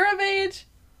 If you're of age...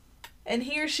 and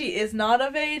he or she is not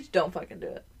of age, don't fucking do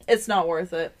it. It's not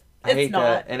worth it. I hate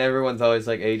that. And everyone's always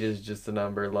like, age is just a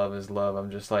number, love is love.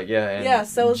 I'm just like, yeah. And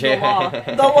so is the law.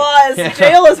 The law is,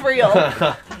 jail is real.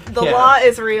 The law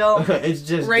is real. It's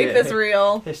just rape is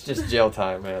real. It's just jail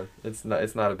time, man. It's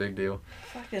not a big deal.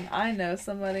 Fucking, I know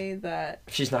somebody that...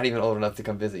 She's not even old enough to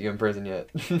come visit you in prison yet.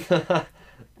 He's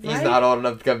not old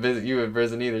enough to come visit you in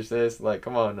prison either, sis. Like,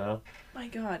 come on now. My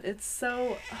God, it's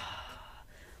so...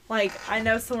 Like, I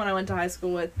know someone I went to high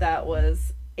school with that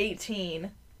was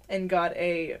 18 and got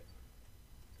a,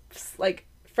 like,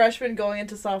 freshman going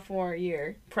into sophomore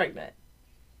year pregnant.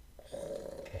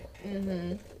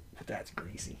 Mm-hmm. That's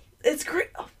greasy. It's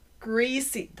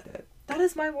greasy. That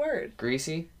is my word.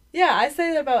 Greasy? Yeah, I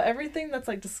say that about everything that's,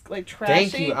 like, just, like, trashy.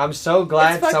 Thank you. I'm so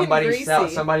glad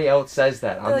somebody else says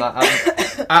that.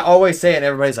 I always say it and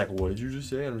everybody's like, what did you just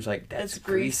say? And I'm just like, that's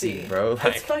greasy, bro.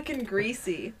 Like, it's fucking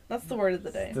greasy. That's the word of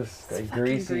the day. It's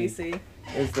greasy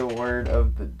is the word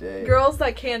of the day. Girls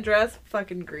that can't dress,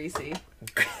 fucking greasy.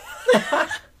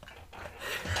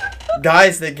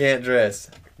 Guys that can't dress,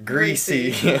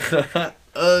 greasy.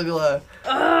 Ugly.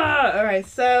 Alright,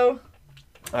 so...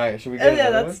 Alright, should we get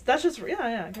another one? That's just...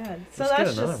 Yeah, go ahead. So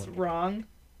that's just wrong.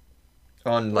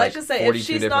 On, like, just say, if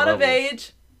she's not of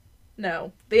age,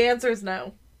 no. The answer is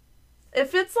no.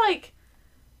 If it's, like...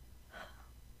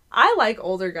 I like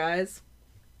older guys.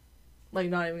 Like,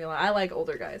 not even gonna lie. I like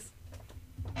older guys.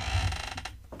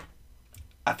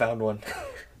 I found one.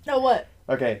 No, what?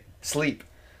 Okay, sleep.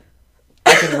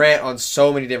 I can rant on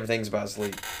so many different things about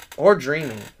sleep. Or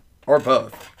dreaming. Or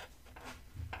both.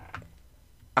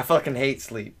 I fucking hate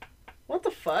sleep. What the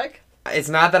fuck? It's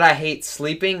not that I hate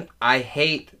sleeping. I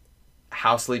hate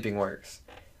how sleeping works.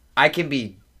 I can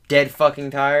be dead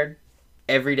fucking tired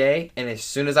every day, and as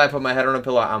soon as I put my head on a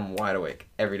pillow, I'm wide awake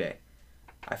every day.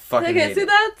 I fucking hate it. Okay,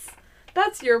 see,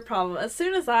 that's your problem. As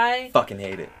soon as I... fucking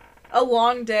hate it. A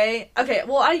long day... Okay,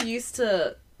 well, I used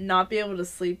to not be able to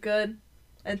sleep good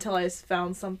until I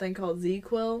found something called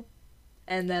ZzzQuil,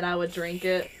 and then I would drink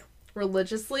it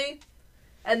religiously.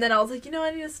 And then I was like, I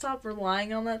need to stop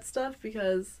relying on that stuff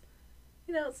because,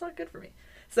 it's not good for me.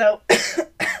 So,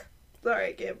 sorry,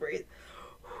 I can't breathe.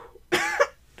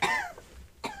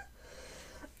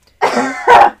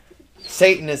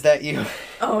 Satan, is that you?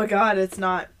 Oh my God, it's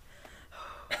not.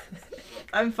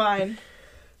 I'm fine.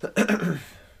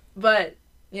 But,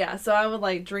 yeah, so I would,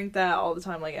 like, drink that all the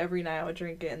time. Like, every night I would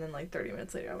drink it, and then, like, 30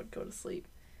 minutes later I would go to sleep.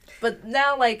 But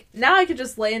now I could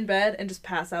just lay in bed and just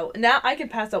pass out. Now I can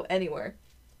pass out anywhere.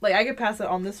 Like, I could pass out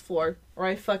on this floor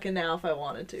right fucking now if I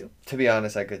wanted to. To be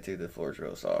honest, I could too. The floor's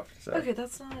real soft. So. Okay,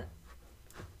 that's not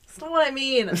what I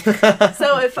mean.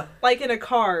 So if, like, in a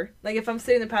car, like, if I'm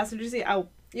sitting in the passenger seat,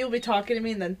 you'll be talking to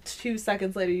me, and then 2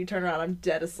 seconds later you turn around, I'm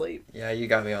dead asleep. Yeah, you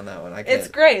got me on that one. I can't. It's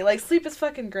great. Like, sleep is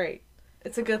fucking great.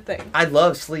 It's a good thing. I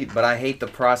love sleep, but I hate the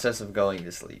process of going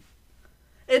to sleep.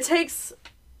 It takes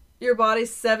your body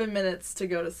 7 minutes to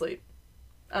go to sleep.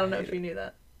 I don't know if you knew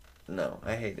that. No,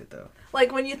 I hate it though.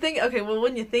 Like when you think,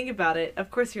 when you think about it,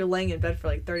 of course you're laying in bed for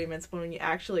like 30 minutes, but when you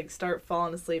actually start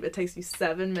falling asleep, it takes you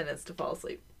 7 minutes to fall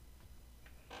asleep.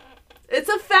 It's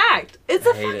a fact. It's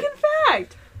a fucking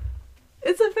fact.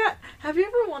 It's a fact. Have you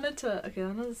ever wanted to, okay,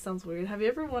 I know this sounds weird. Have you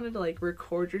ever wanted to like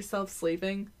record yourself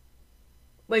sleeping?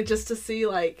 Like just to see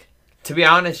like. To be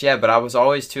honest, yeah, but I was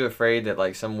always too afraid that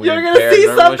like some weird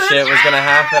paranormal shit was gonna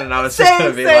happen, and I was just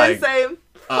gonna be same.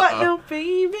 What no,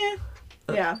 baby?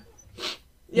 Yeah.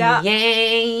 Yeah.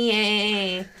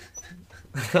 Yeah.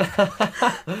 But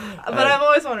I've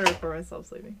always wanted to record myself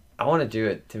sleeping. I want to do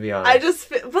it, to be honest. I just,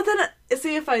 but then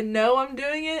see if I know I'm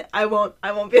doing it, I won't be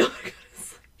able to go to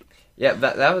sleep. Yeah,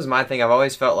 that was my thing. I've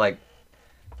always felt like,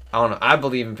 I don't know. I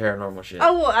believe in paranormal shit.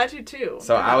 Oh well, I do too.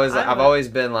 So I've always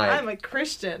been like, I'm a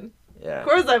Christian. Yeah. Of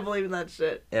course I believe in that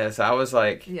shit. Yeah, so I was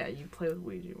like... Yeah, you play with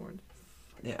Ouija board.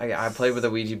 Yeah, I played with a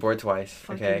Ouija board twice,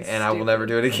 fucking okay? And I will never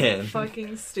do it again.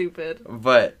 Fucking stupid.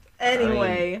 But...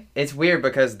 Anyway. I mean, it's weird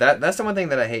because that's the one thing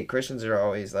that I hate. Christians are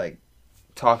always, like,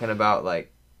 talking about,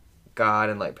 like,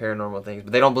 God and, like, paranormal things,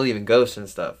 but they don't believe in ghosts and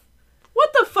stuff.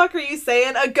 What the fuck are you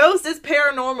saying? A ghost is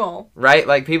paranormal. Right?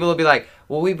 Like, people will be like,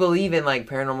 well, we believe in, like,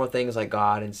 paranormal things like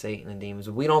God and Satan and demons.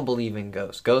 We don't believe in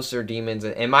ghosts. Ghosts are demons.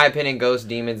 In my opinion, ghosts,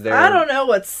 demons, they're... I don't know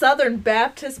what Southern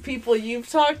Baptist people you've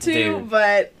talked to,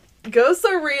 but ghosts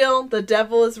are real. The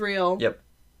devil is real. Yep.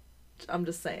 I'm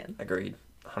just saying. Agreed.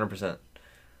 100%.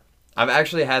 I've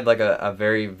actually had, like, a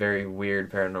very, very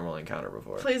weird paranormal encounter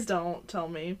before. Please don't tell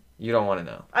me. You don't want to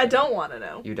know. I don't want to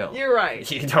know. You don't. You're right.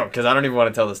 You don't, because I don't even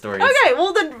want to tell the story. Okay,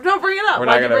 well then don't bring it up.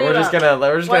 We're just gonna.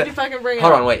 Why'd you fucking bring it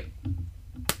up? Hold on, wait.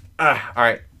 All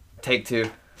right. Take two.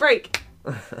 Break.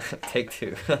 Take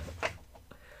two.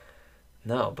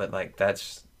 No, but like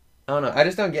that's. I don't know. I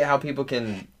just don't get how people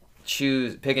can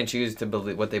pick and choose to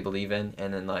believe what they believe in,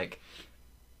 and then like.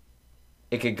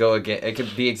 It could go again. It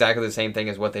could be exactly the same thing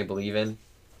as what they believe in,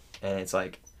 and it's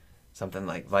like, something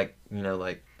like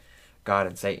God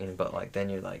and Satan, but like then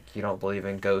you're like you don't believe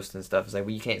in ghosts and stuff. It's like,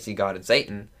 well, you can't see God and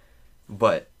Satan,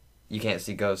 but you can't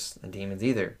see ghosts and demons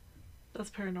either.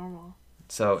 That's paranormal.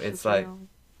 So it's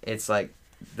like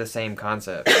the same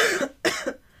concept.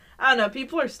 I don't know.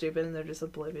 People are stupid and they're just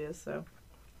oblivious. So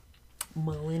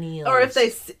millennials. Or if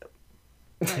they see,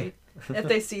 right, if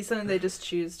they see something, they just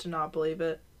choose to not believe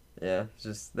it. Yeah, it's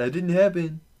just that didn't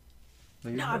happen.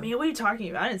 No, I mean, what are you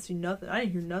talking about? I didn't see nothing. I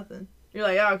didn't hear nothing. You're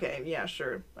like, oh, okay, yeah,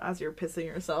 sure. As you're pissing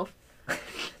yourself.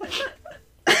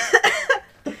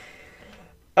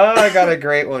 Oh, I got a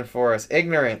great one for us.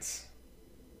 Ignorance.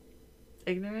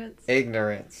 Ignorance?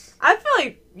 Ignorance. I feel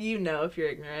like you know if you're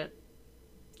ignorant.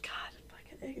 God,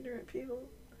 fucking ignorant people.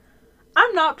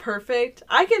 I'm not perfect.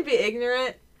 I can be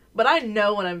ignorant, but I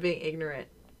know when I'm being ignorant.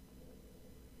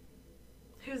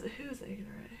 Who's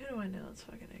ignorant? Who do I know that's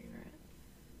fucking ignorant?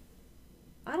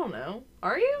 I don't know.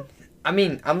 Are you? I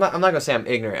mean, I'm not gonna say I'm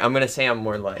ignorant. I'm gonna say I'm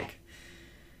more like...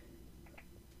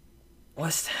 I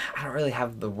don't really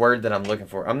have the word that I'm looking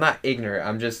for. I'm not ignorant.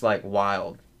 I'm just, like,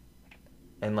 wild.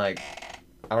 And, like,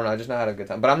 I don't know. I just know how to have a good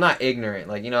time. But I'm not ignorant.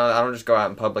 Like, you know, I don't just go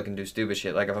out in public and do stupid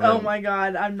shit. Like, if I'm my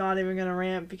God. I'm not even gonna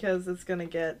rant because it's gonna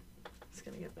get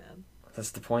bad.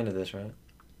 That's the point of this, right?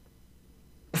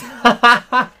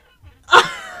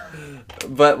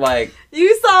 But, like...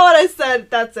 You saw what I said.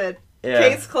 That's it. Yeah.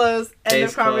 Case closed. End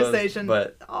of conversation.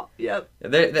 Closed, but... Oh, yep.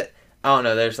 I don't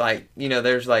know, there's like, you know,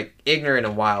 there's like ignorant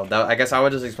and wild. I guess I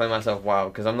would just explain myself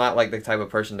wild, because I'm not like the type of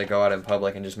person to go out in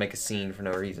public and just make a scene for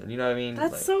no reason. You know what I mean?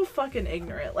 That's like, so fucking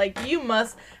ignorant. Like, you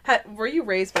must were you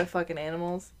raised by fucking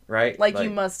animals? Right? Like you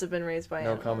must have been raised by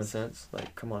animals. No common sense.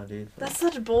 Like, come on, dude. That's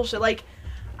such bullshit. Like,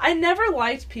 I never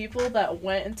liked people that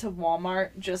went into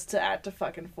Walmart just to act a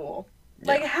fucking fool.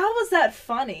 Like, how was that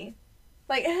funny?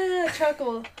 Like,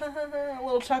 chuckle. A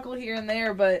little chuckle here and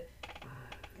there, but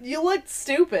you looked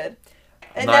stupid.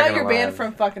 And now you're banned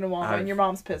from fucking Walmart and your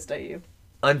mom's pissed at you.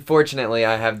 Unfortunately,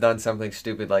 I have done something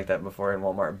stupid like that before in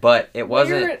Walmart, but it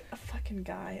wasn't... You're a fucking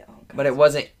guy. Oh, God. But it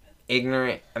wasn't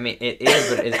ignorant. I mean, it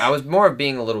is, but I was more of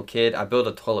being a little kid. I built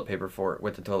a toilet paper fort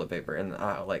with the toilet paper in the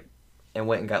aisle, and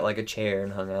went and got, like, a chair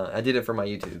and hung out. I did it for my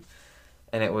YouTube.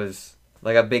 And it was,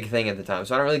 like, a big thing at the time.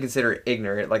 So I don't really consider it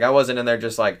ignorant. Like, I wasn't in there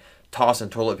just, like, tossing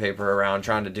toilet paper around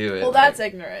trying to do it. Well, that's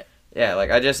ignorant. Yeah,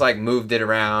 like, I just, like, moved it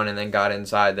around and then got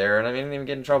inside there, and I didn't even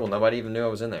get in trouble. Nobody even knew I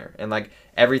was in there. And, like,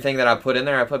 everything that I put in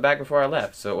there, I put back before I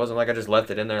left. So it wasn't like I just left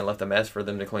it in there and left a mess for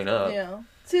them to clean up. Yeah.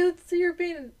 So you're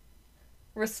being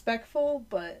respectful,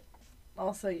 but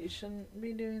also you shouldn't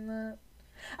be doing that.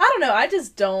 I don't know. I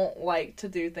just don't like to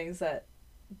do things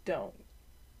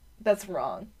that's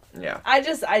wrong. Yeah.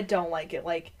 I don't like it.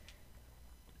 Like,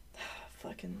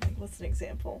 fucking, like, what's an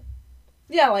example?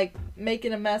 Yeah, like,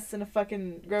 making a mess in a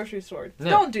fucking grocery store. Yeah.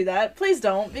 Don't do that. Please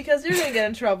don't, because you're gonna get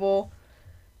in trouble.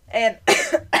 And,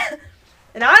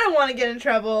 and I don't want to get in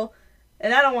trouble.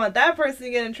 And I don't want that person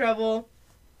to get in trouble.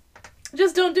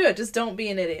 Just don't do it. Just don't be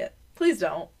an idiot. Please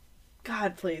don't.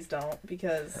 God, please don't,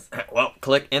 because... Well,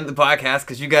 click end the podcast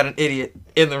because you got an idiot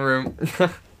in the room.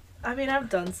 I mean, I've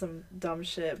done some dumb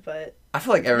shit, but... I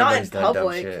feel like everybody's done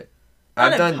dumb shit.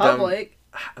 I've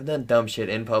done dumb shit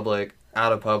in public,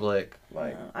 out of public.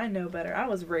 Like, no, I know better. I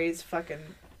was raised fucking...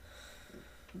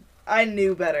 I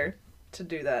knew better to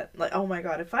do that. Like, oh my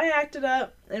god, if I acted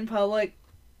up in public,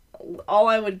 all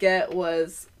I would get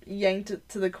was yanked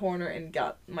to the corner and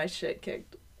got my shit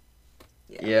kicked.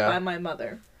 Yeah. By my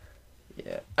mother.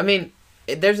 Yeah, I mean,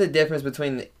 there's a difference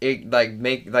between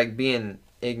being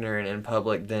ignorant in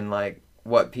public than like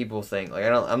what people think. Like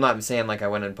I'm not saying like I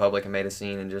went in public and made a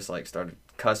scene and just like started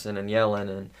cussing and yelling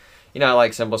and I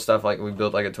like simple stuff like we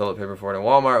built like a toilet paper fort in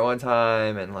Walmart one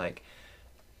time and like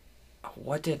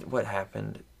what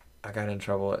happened? I got in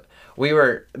trouble. We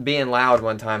were being loud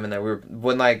one time and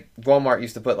when like Walmart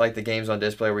used to put like the games on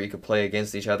display where you could play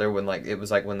against each other when like it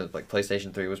was like when the like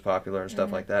PlayStation 3 was popular and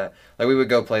stuff like that. Like we would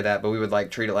go play that, but we would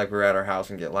like treat it like we were at our house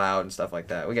and get loud and stuff like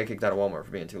that. We got kicked out of Walmart for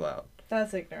being too loud.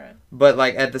 That's ignorant. But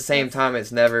like at the same time,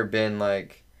 it's never been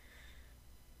like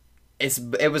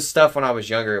it was stuff when I was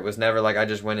younger. It was never like I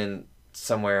just went in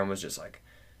somewhere and was just like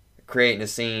creating a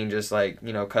scene, just like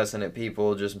cussing at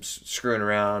people, just screwing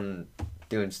around. And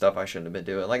doing stuff I shouldn't have been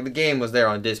doing. Like, the game was there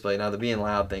on display. Now, the being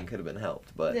loud thing could have been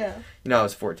helped. But, yeah. I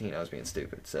was 14. I was being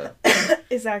stupid, so.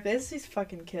 Exactly. It's these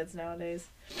fucking kids nowadays.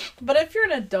 But if you're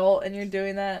an adult and you're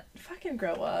doing that, fucking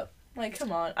grow up. Like,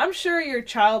 come on. I'm sure your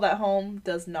child at home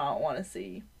does not want to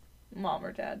see mom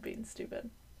or dad being stupid.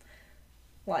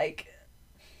 Like,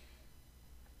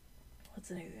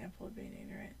 what's an example of being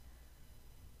ignorant?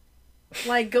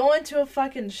 Like, going to a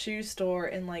fucking shoe store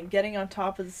and, like, getting on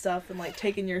top of the stuff and, like,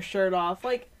 taking your shirt off.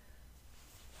 Like,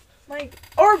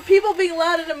 or people being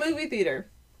loud in a movie theater.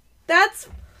 That's...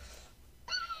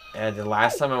 And the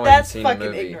last time I went and seen a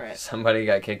movie, ignorant. Somebody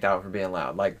got kicked out for being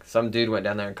loud. Like, some dude went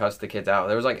down there and cussed the kids out.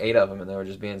 There was, like, 8 of them, and they were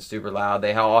just being super loud.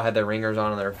 They all had their ringers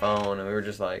on their phone, and we were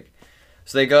just like...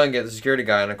 So they go and get the security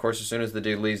guy, and, of course, as soon as the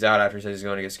dude leaves out after he says he's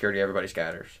going to get security, everybody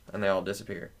scatters, and they all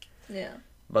disappear. Yeah.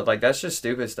 But, like, that's just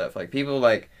stupid stuff. Like, people,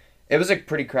 like... It was a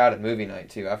pretty crowded movie night,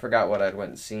 too. I forgot what I'd went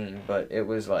and seen, but it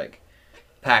was, like,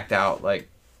 packed out. Like,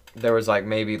 there was, like,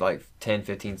 maybe, like, 10,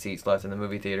 15 seats left in the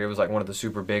movie theater. It was, like, one of the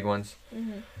super big ones.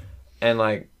 Mm-hmm. And,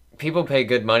 like, people pay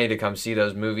good money to come see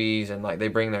those movies, and, like, they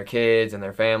bring their kids and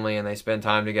their family, and they spend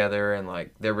time together, and,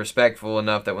 like, they're respectful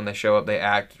enough that when they show up, they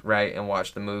act right and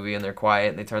watch the movie, and they're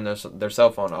quiet, and they turn their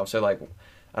cell phone off. So, like,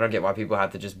 I don't get why people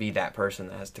have to just be that person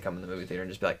that has to come in the movie theater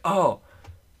and just be like, oh...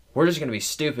 We're just going to be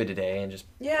stupid today and just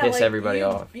piss everybody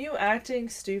off. You acting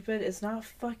stupid is not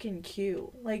fucking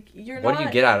cute. Like, you're What do you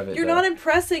get out of it, You're not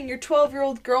impressing your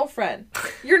 12-year-old girlfriend.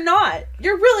 You're not.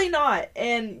 You're really not.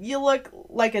 And you look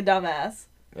like a dumbass.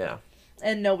 Yeah.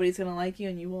 And nobody's going to like you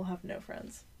and you will have no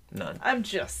friends. None. I'm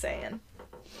just saying.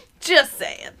 Just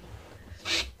saying.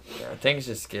 Yeah, things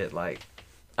just get, like...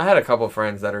 I had a couple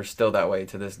friends that are still that way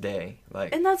to this day.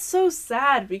 Like, and that's so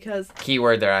sad because...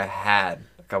 Keyword there, I had...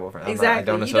 couple friends. Exactly. I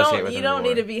don't associate with them You don't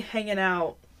anymore. need to be hanging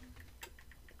out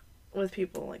with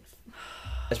people like...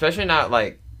 Especially not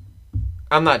like...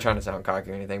 I'm not trying to sound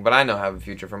cocky or anything, but I know I have a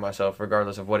future for myself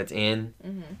regardless of what it's in.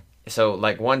 Mm-hmm. So,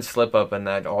 like, one slip up and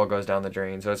that all goes down the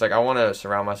drain. So, it's like I want to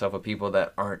surround myself with people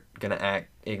that aren't going to act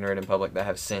ignorant in public, that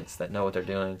have sense, that know what they're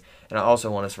doing. And I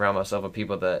also want to surround myself with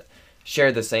people that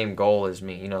share the same goal as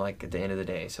me, like, at the end of the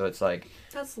day. So, it's like...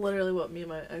 That's literally what me and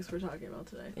my ex were talking about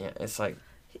today. Yeah, it's like...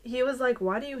 He was like,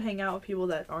 why do you hang out with people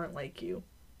that aren't like you?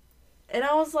 And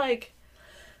I was like,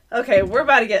 okay, we're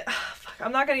about to get... fuck,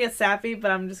 I'm not going to get sappy,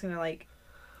 but I'm just going to, like,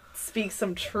 speak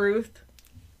some truth.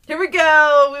 Here we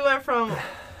go! We went from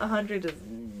 100 to...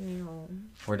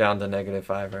 We're down to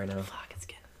 -5 right now. Fuck,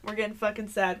 we're getting fucking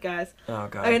sad, guys. Oh,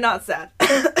 God. I mean, not sad.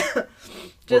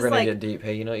 Just we're going to get deep.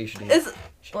 Hey, you know what you should do?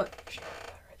 What? You should have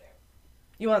that right there.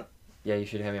 You want... Yeah, you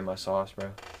should hand me my sauce, bro.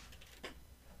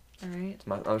 Alright. It's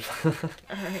my...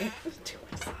 Alright. Too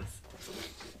much sauce.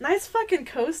 Nice fucking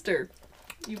coaster,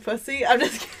 you pussy. I'm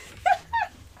just kidding.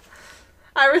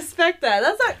 I respect that.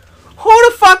 That's like... Who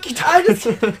the fuck you talking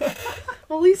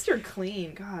Well, at least you're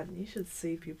clean. God, you should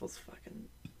see people's fucking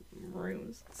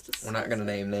rooms. It's just We're not going to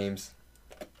name names.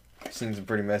 I've seen some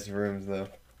pretty messy rooms, though.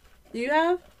 You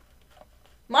have?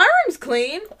 My room's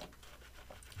clean.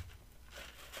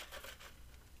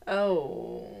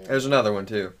 Oh. There's another one,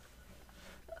 too.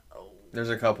 There's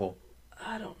a couple.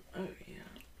 I don't. Oh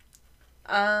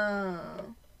yeah.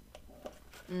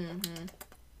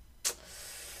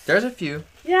 There's a few.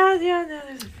 Yeah. No,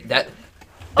 there's a few.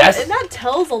 That's and that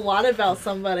tells a lot about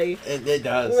somebody. It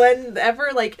does.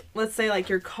 Whenever, like, let's say, like,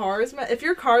 your car's if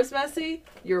your car's messy,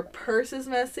 your purse is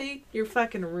messy, your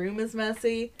fucking room is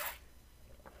messy.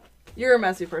 You're a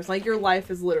messy person. Like, your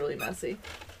life is literally messy.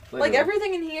 Literally. Like,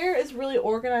 everything in here is really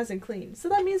organized and clean. So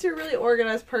that means you're a really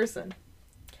organized person.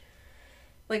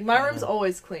 Like, my room's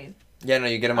always clean. Yeah, no,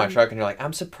 you get in my truck and you're like,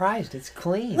 I'm surprised it's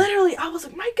clean. Literally, I was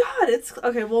like, my God, it's...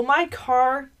 Okay, well, my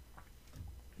car...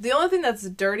 The only thing that's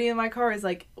dirty in my car is,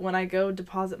 like, when I go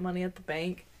deposit money at the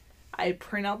bank, I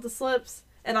print out the slips,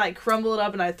 and I crumble it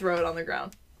up and I throw it on the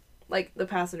ground. Like, the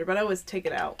passenger, but I always take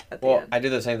it out at the end. Well, I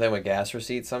do the same thing with gas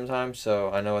receipts sometimes,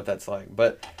 so I know what that's like,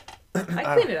 but... I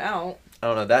clean it out. I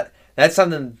don't know, that's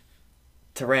something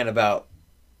to rant about.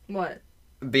 What?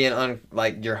 Being,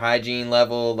 like, your hygiene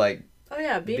level, like... Oh,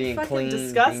 yeah, being fucking clean,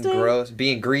 disgusting. being gross,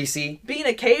 being greasy. Being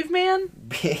a caveman?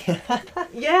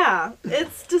 Yeah,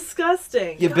 it's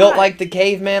disgusting. You built like the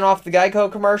caveman off the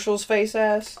Geico commercials, face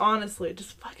ass. Honestly,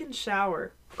 just fucking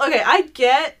shower. Okay, I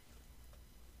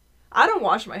don't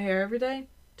wash my hair every day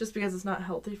just because it's not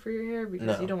healthy for your hair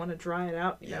because you don't want to dry it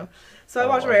out, you know? So I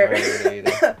wash my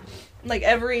hair like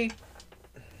every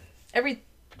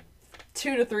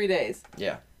 2 to 3 days.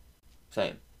 Yeah,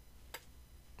 same.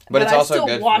 But it's also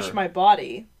good I still wash my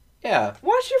body. Yeah.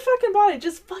 Wash your fucking body.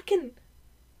 Just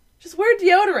wear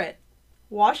deodorant.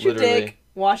 Wash your dick.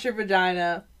 Wash your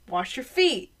vagina. Wash your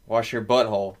feet. Wash your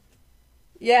butthole.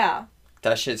 Yeah.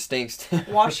 That shit stinks too.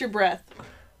 Wash your breath.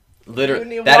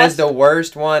 Literally. That is the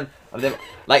worst one of them.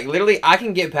 Like, literally, I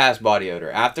can get past body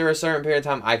odor. After a certain period of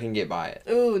time, I can get by it.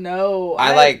 Ooh, no.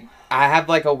 I have,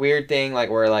 like, a weird thing, like,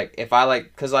 where, like, if I,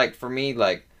 like... Because, like, for me,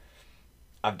 like...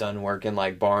 I've done work in,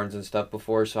 like, barns and stuff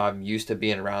before, so I'm used to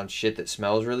being around shit that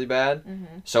smells really bad.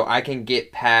 Mm-hmm. So I can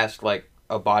get past, like,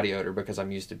 a body odor because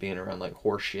I'm used to being around, like,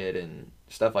 horse shit and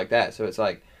stuff like that. So it's,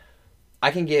 like,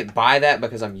 I can get by that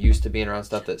because I'm used to being around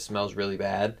stuff that smells really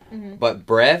bad. Mm-hmm. But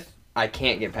breath, I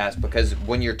can't get past because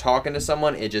when you're talking to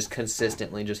someone, it just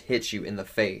consistently just hits you in the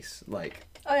face. Like...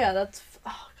 Oh, yeah, that's... Oh,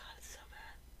 God, it's so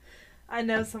bad. I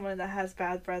know someone that has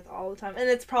bad breath all the time. And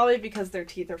it's probably because their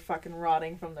teeth are fucking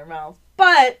rotting from their mouth.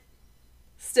 But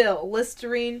still,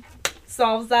 Listerine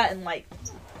solves that in like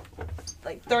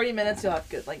 30 minutes. You'll have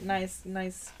good, like nice,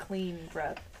 clean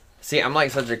breath. See, I'm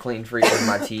like such a clean freak with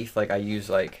my teeth. Like I use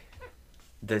like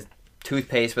the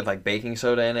toothpaste with like baking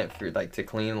soda in it for like to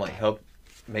clean, like help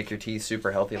make your teeth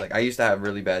super healthy. Like I used to have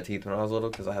really bad teeth when I was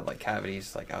little because I had like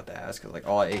cavities like out the ass because like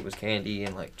all I ate was candy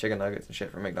and like chicken nuggets and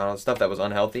shit from McDonald's, stuff that was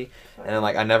unhealthy. And then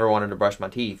like I never wanted to brush my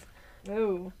teeth.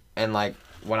 Ooh. And like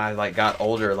when I like got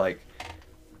older, like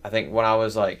I think when I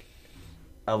was like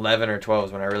 11 or 12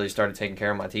 is when I really started taking care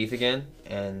of my teeth again.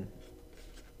 And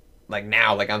like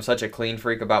now, like I'm such a clean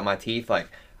freak about my teeth. Like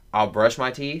I'll brush my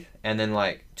teeth and then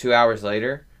like 2 hours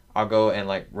later I'll go and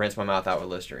like rinse my mouth out with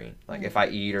Listerine. Like if I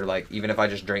eat or like even if I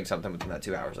just drink something within that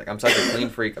 2 hours. Like I'm such a clean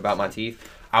freak about my teeth.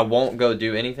 I won't go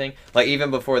do anything. Like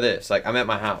even before this, like I'm at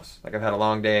my house. Like I've had a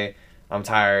long day. I'm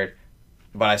tired,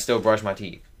 but I still brush my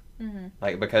teeth. Mm-hmm.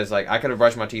 Like because like I could have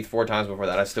brushed my teeth 4 times before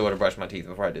that. I still would have brushed my teeth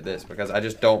before I did this because I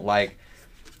just don't like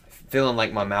feeling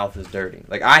like my mouth is dirty.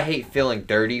 Like I hate feeling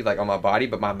dirty like on my body,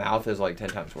 but my mouth is like 10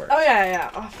 times worse. Oh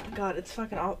yeah. Oh my God, it's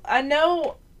fucking awful. I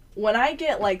know when I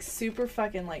get like super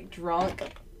fucking like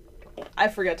drunk, I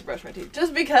forget to brush my teeth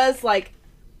just because like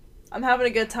I'm having a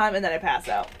good time and then I pass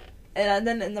out, and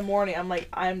then in the morning I'm like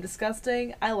I'm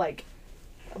disgusting. I like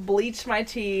bleach my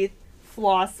teeth,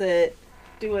 floss it.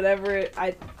 Do whatever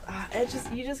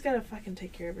you just gotta fucking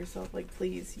take care of yourself. Like,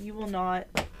 please, you will not.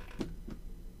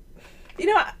 You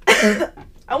know,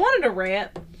 I wanted to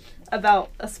rant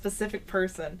about a specific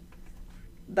person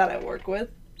that I work with.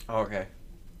 Okay.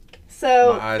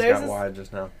 So my eyes got wide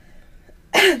just now.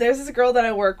 There's this girl that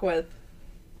I work with,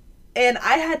 and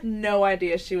I had no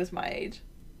idea she was my age.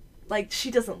 Like, she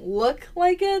doesn't look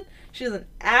like it. She doesn't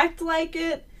act like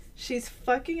it. She's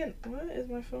fucking. What is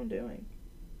my phone doing?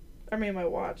 I mean, my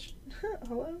watch.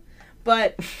 Hello?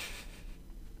 But,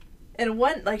 and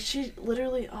one, like, she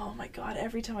literally, oh my God,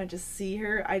 every time I just see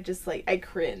her, I just, like, I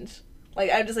cringe.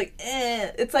 Like, I'm just like,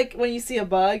 eh. It's like when you see a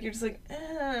bug, you're just like,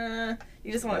 eh.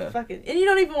 You just want to fucking, and you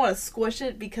don't even want to squish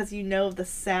it because you know the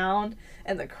sound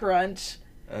and the crunch.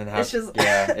 And how, it's just,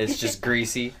 yeah, it's just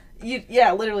greasy.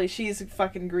 Yeah, literally, she's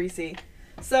fucking greasy.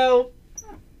 So,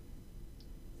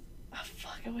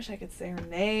 I wish I could say her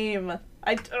name.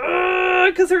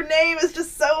 Because her name is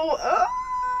just so,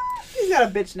 she's got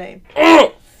a bitch name.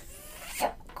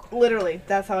 Literally,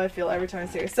 that's how I feel every time I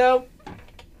see her. So,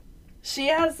 she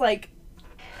has like.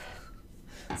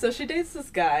 So she dates this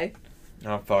guy.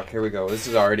 Oh fuck! Here we go. This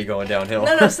is already going downhill.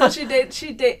 No. So she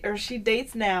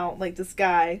dates now like this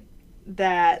guy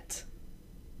that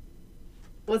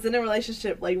was in a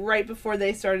relationship like right before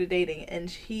they started dating, and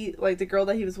he like the girl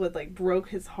that he was with like broke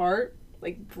his heart,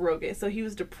 like broke it. So he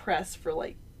was depressed for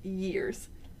like years,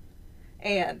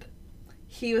 and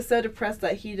he was so depressed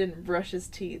that he didn't brush his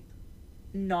teeth,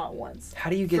 not once. How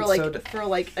do you get for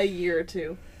like a year or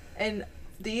two, and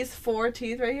these 4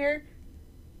 teeth right here,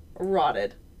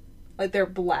 rotted, like they're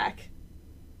black,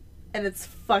 and it's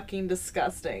fucking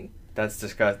disgusting. That's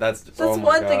disgusting. That's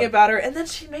one God. Thing about her, and then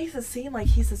she makes it seem like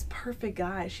he's this perfect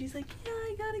guy. She's like, yeah,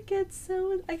 I gotta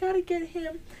get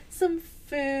him some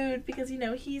food because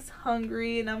he's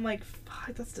hungry, and I'm like,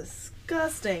 fuck, that's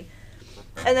disgusting.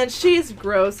 And then she's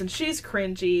gross and she's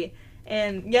cringy.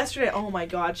 And yesterday, oh my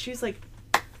God, she's like,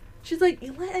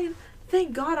 Elaine,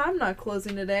 thank God I'm not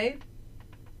closing today.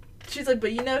 She's like,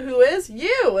 but you know who is?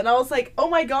 You. And I was like, oh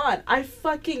my God, I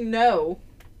fucking know.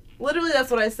 Literally, that's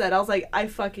what I said. I was like, I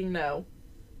fucking know.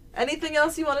 Anything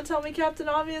else you want to tell me, Captain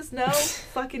Obvious? No?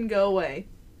 Fucking go away.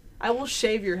 I will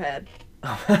shave your head.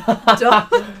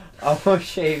 I will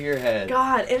shave your head.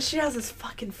 God, and she has this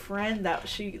fucking friend that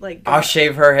she, like... I'll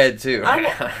shave her head, too.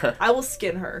 I will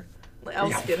skin her. Like, I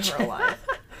will skin her alive.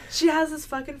 She has this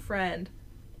fucking friend.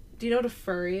 Do you know what a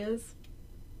furry is?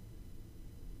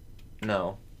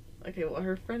 No. Okay, well,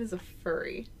 her friend is a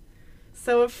furry.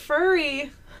 So a furry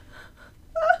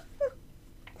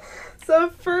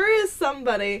is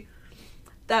somebody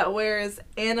that wears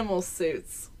animal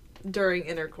suits during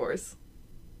intercourse.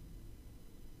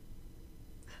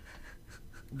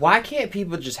 Why can't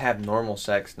people just have normal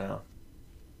sex now?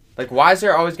 Like, why is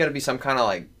there always got to be some kind of,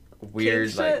 like,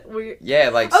 weird,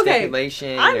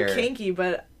 stipulation? I'm kinky,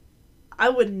 but I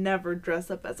would never dress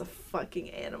up as a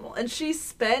fucking animal. And she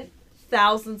spent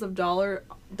thousands of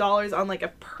dollars on, like,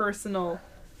 a personal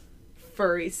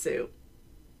furry suit.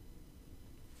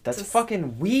 That's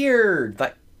fucking weird.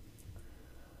 Like,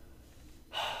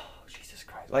 oh, Jesus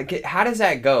Christ. Like, how does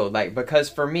that go? Like, because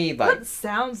for me, like... What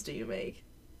sounds do you make?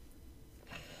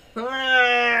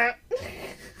 Cut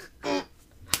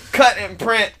and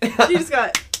print. You just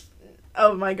got...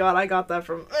 Oh my God, I got that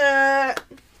from...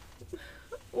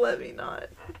 Let me not.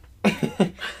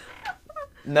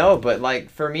 No, but,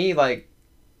 like, for me, like...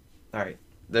 Alright,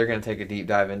 they're gonna take a deep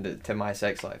dive into my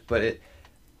sex life. But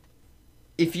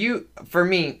for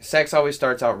me, sex always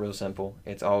starts out real simple.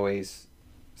 It's always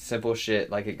simple shit.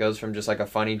 Like, it goes from just, like, a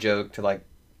funny joke to, like,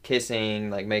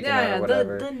 kissing, like, making out or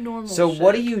whatever. The normal So shit.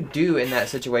 What do you do in that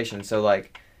situation? So,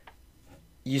 like,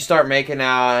 you start making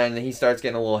out and he starts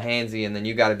getting a little handsy, and then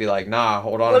you gotta be like, nah,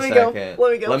 hold on a second.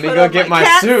 Let me go get my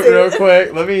suit real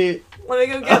quick. Let me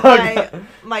go get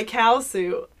my cow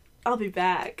suit. I'll be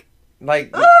back.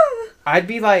 Like, I'd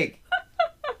be like,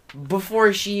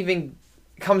 before she even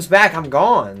comes back, I'm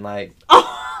gone. Like,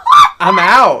 I'm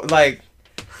out. Like,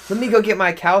 let me go get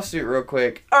my cow suit real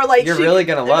quick. Or like, you're really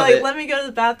gonna love it. Let me go to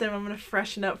the bathroom. I'm gonna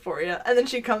freshen up for you. And then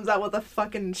she comes out with a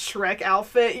fucking Shrek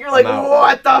outfit. You're like,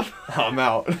 what the? I'm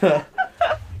out.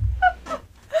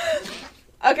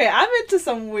 Okay, I'm into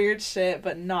some weird shit,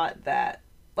 but not that.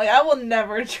 Like, I will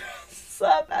never dress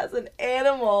up as an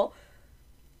animal.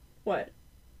 What?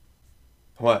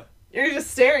 What? You're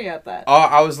just staring at that. Oh,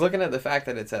 I was looking at the fact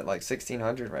that it's at like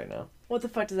 1,600 right now. What the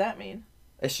fuck does that mean?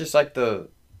 It's just like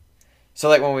so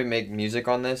like when we make music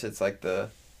on this, it's like the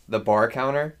bar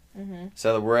counter. Mm-hmm.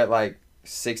 So we're at like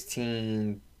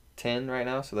 1610 right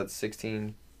now. So that's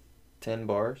 1610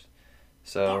 bars.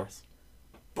 So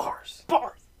bars.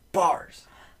 Bars.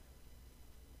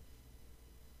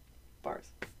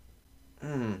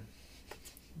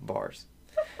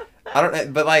 I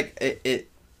don't. But like it.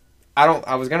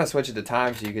 I was gonna switch it to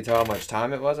time so you could tell how much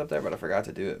time it was up there, but I forgot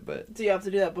to do it. But do you have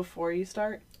to do that before you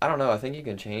start? I don't know. I think you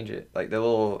can change it. Like the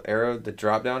little arrow, the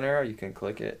drop down arrow, you can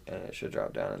click it and it should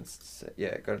drop down and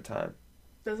go to time.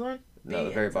 This one? No,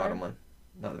 the very bottom one.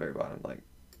 Not the very bottom. Like.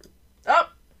 Oh.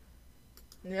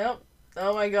 Yep.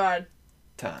 Oh my God.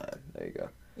 Time. There you go.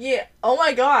 Yeah. Oh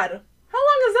my God. How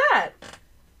long is that?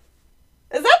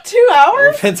 Is that 2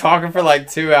 hours? We've been talking for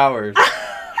like 2 hours.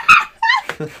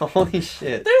 Holy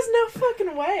shit. There's no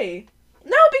fucking way.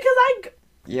 No, because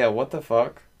Yeah, what the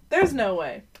fuck? There's no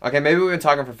way. Okay, maybe we've been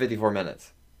talking for 54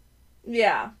 minutes.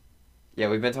 Yeah. Yeah,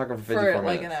 we've been talking for 54 minutes. For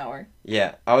like an hour.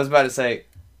 Yeah, I was about to say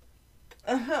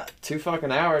 2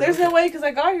 fucking hours. There's no way because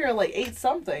I got here at like 8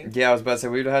 something. Yeah, I was about to say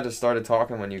we'd have had to started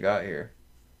talking when you got here.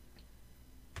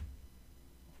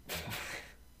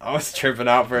 I was tripping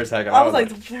out for a second. I was like,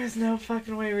 there's no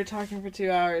fucking way we're talking for 2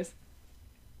 hours.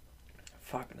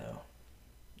 Fuck no.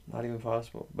 Not even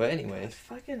possible. But anyways.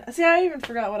 See, I even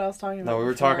forgot what I was talking about. No, we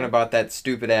were talking about that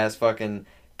stupid ass fucking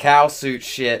cow suit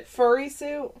shit. Furry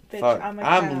suit? Bitch, Fuck. I'm a cow.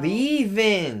 I'm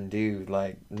leaving, dude.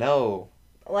 Like, no.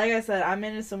 Like I said, I'm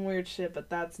into some weird shit, but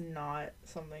that's not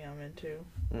something I'm into.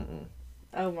 Mm-mm.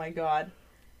 Oh my god.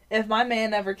 If my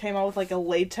man ever came out with like a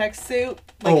latex suit,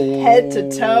 like head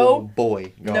to toe,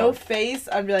 boy, God. No face,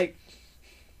 I'd be like,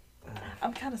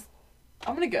 I'm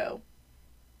gonna go.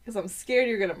 Because I'm scared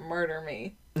you're gonna murder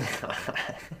me.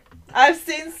 I've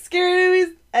seen scary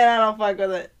movies, and I don't fuck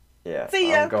with it. Yeah,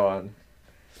 see ya. I'm gone.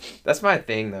 That's my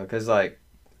thing, though, because, like,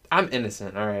 I'm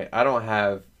innocent, alright? I don't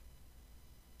have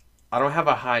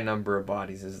a high number of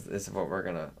bodies, is what we're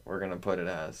gonna put it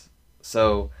as.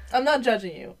 So... I'm not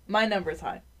judging you. My number's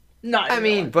high. Not I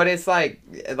mean, but it's like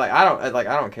I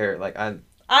don't care. Like,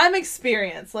 I'm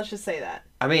experienced, let's just say that.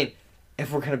 I mean,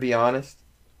 if we're gonna be honest,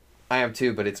 I am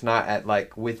too, but it's not at,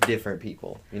 like, with different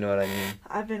people. You know what I mean?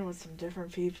 I've been with some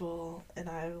different people, and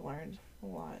I've learned a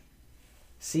lot.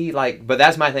 See, like, but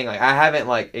that's my thing. Like, I haven't,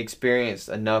 like, experienced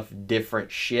enough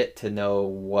different shit to know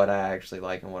what I actually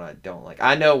like and what I don't like.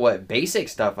 I know what basic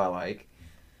stuff I like,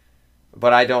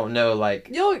 but I don't know, like...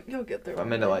 You'll get there.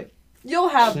 I'm into, like... You'll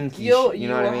have... kinky You'll shit, you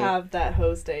know what I mean? have that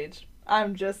hoe stage.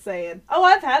 I'm just saying. Oh,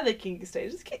 I've had the kinky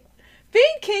stage.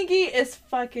 Being kinky is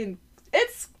fucking...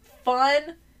 It's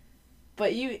fun,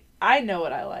 but I know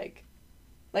what I like.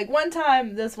 Like, one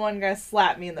time, this one guy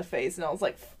slapped me in the face, and I was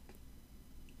like...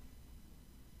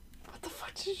 What the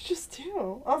fuck did you just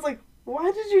do? I was like,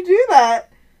 why did you do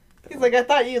that? He's like, I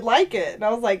thought you'd like it. And I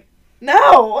was like,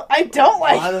 no, I don't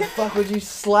like it. Why the fuck would you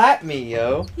slap me,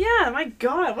 yo? Yeah, my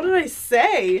God, what did I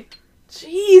say?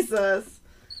 Jesus.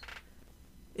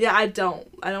 Yeah, I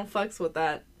don't fucks with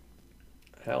that.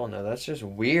 Hell no, that's just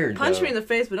weird. Punch me in the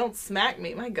face, but don't smack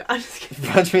me. My God.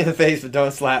 Punch me in the face, but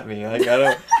don't slap me. Like, I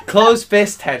don't... Close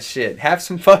fist that shit. Have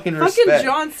some fucking respect. Fucking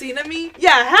John Cena me?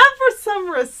 Yeah, have some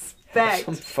respect.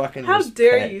 Some fucking How respect.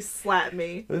 dare you slap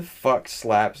me? Who the fuck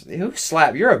slaps? Who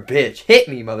slap? You're a bitch. Hit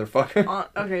me, motherfucker.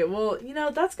 Okay, well,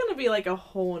 that's gonna be like a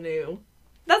whole new...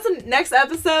 That's the next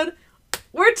episode.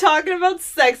 We're talking about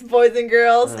sex, boys and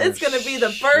girls. It's gonna be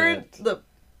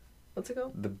what's it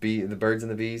called? The birds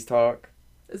and the bees talk.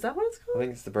 Is that what it's called? I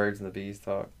think it's the birds and the bees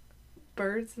talk.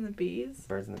 Birds and the bees?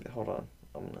 Hold on.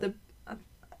 Fuck,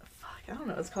 I don't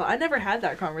know what it's called. I never had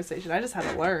that conversation. I just had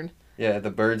to learn. Yeah,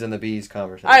 the birds and the bees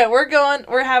conversation. Alright,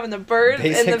 we're having the birds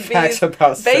and the bees.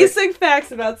 Basic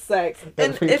facts about sex.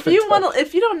 And if you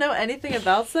don't know anything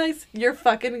about sex, you're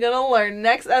fucking gonna learn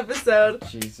next episode.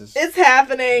 Jesus. It's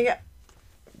happening.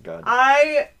 God.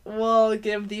 I will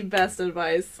give the best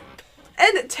advice.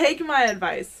 And take my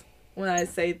advice when I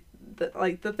say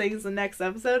the things in the next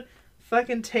episode.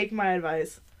 Fucking take my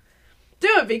advice.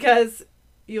 Do it because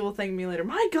you will thank me later.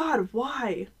 My God,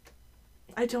 why?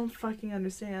 I don't fucking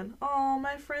understand. Oh,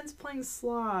 my friend's playing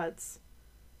slots.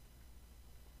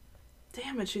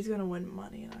 Damn it, she's gonna win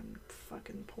money and I'm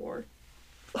fucking poor.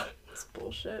 It's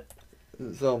bullshit.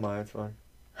 So am I, it's fine.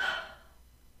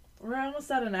 We're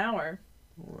almost at an hour.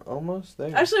 We're almost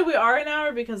there. Actually, we are an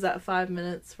hour because that 5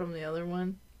 minutes from the other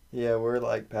one. Yeah, we're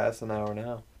like past an hour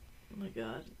now. Oh my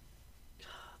God.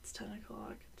 It's 10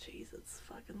 o'clock. Jeez, it's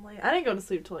fucking late. I didn't go to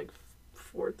sleep till like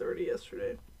 4:30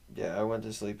 yesterday. Yeah, I went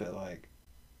to sleep at like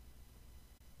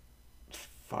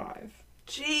 5.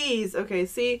 Jeez. Okay,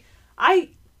 see, I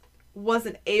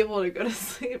wasn't able to go to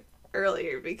sleep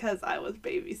earlier because I was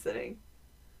babysitting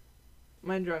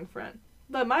my drunk friend.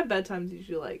 But my bedtime's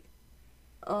usually like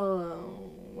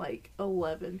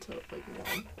 11 to like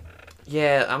 1.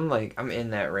 Yeah, I'm in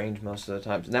that range most of the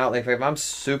times. Now, like, if I'm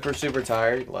super, super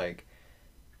tired, like,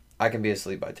 I can be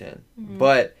asleep by 10. Mm-hmm.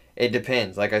 But it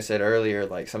depends. Like I said earlier,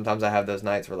 like, sometimes I have those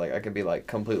nights where, like, I could be, like,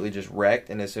 completely just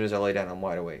wrecked, and as soon as I lay down, I'm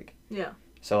wide awake. Yeah.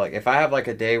 So, like, if I have, like,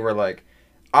 a day where, like,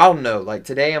 I'll know, like,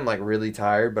 today I'm, like, really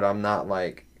tired, but I'm not,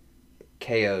 like,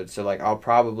 KO'd. So, like, I'll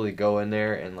probably go in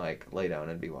there and, like, lay down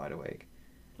and be wide awake.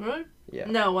 Really? Yeah.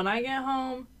 No, when I get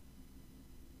home...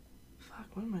 Fuck,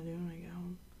 what am I doing when I get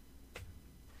home?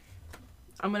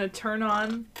 I'm going to turn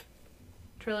on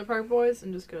Trailer Park Boys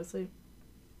and just go to sleep.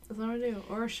 That's what I do.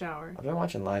 Or a shower. I've been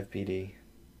watching Live PD.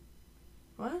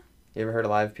 What? You ever heard of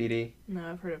Live PD? No,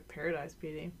 I've heard of Paradise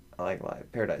PD. I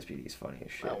like Paradise PD is funny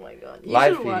as shit. Oh my God.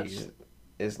 Live PD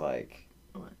is like...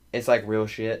 What? It's like real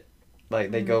shit.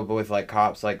 Like, they go with, like,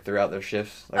 cops, like, throughout their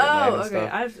shifts. Like, at night and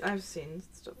stuff. I've seen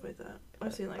stuff like that.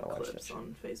 I've seen, like, clips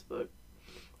on Facebook.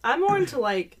 I'm more into,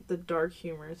 like, the dark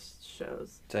humorous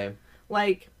shows. Same.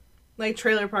 Like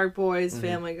Trailer Park Boys, mm-hmm.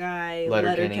 Family Guy,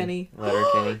 Letterkenny.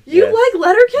 Letterkenny. You like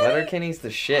Letterkenny? Letterkenny's the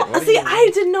shit. See,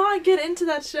 I did not get into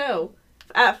that show.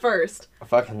 at first. I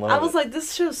fucking love it. I was like,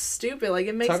 this show's stupid. Like,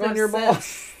 it makes no sense. Tug on your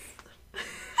balls.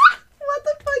 What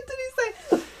the fuck did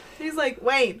he say? He's like,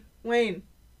 Wayne,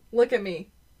 look at me.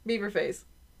 Beaver face.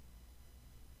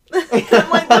 Like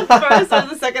the first or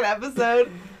the second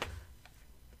episode.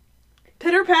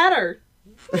 Pitter patter.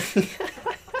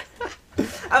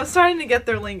 I'm starting to get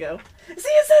their lingo. See,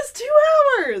 it says 2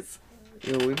 hours.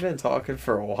 Yo, we've been talking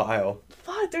for a while.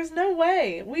 Fuck, there's no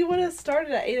way. We would have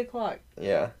started at 8 o'clock.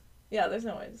 Yeah. Yeah, there's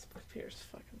no way. This computer's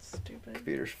fucking stupid.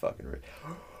 Computer's fucking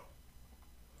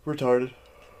retarded.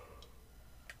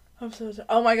 I'm so...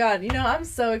 Oh my god. You know, I'm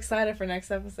so excited for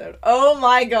next episode. Oh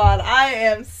my god. I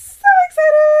am so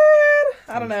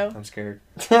excited. I don't know. I'm scared.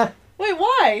 Wait,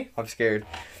 why? I'm scared.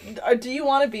 Do you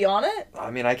want to be on it? I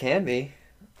mean, I can be.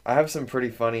 I have some pretty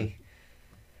funny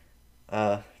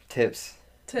tips.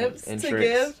 Tips and to tricks.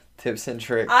 give? Tips and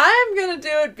tricks. I'm going to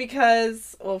do it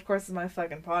because, well, of course, it's my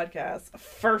fucking podcast,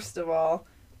 first of all.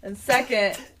 And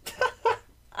second,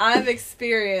 I'm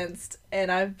experienced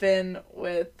and I've been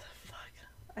with,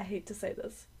 I hate to say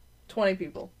this, 20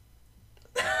 people.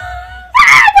 That's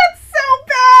so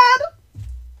bad!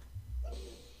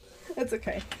 It's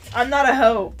okay. I'm not a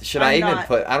hoe. Should I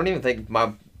don't even think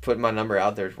putting my number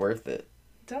out there is worth it.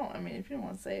 Don't. I mean, if you don't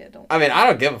want to say it, don't. I mean, I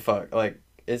don't give a fuck. Like,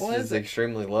 it's just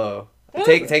extremely low.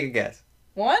 Take a guess.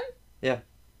 1? Yeah.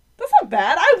 That's not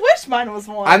bad. I wish mine was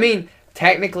 1. I mean,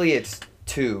 technically it's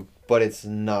 2, but it's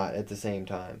not at the same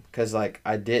time. Because, like,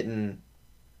 the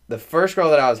first girl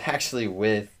that I was actually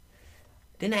with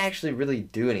didn't actually really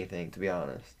do anything, to be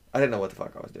honest. I didn't know what the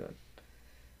fuck I was doing.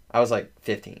 I was, like,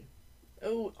 15.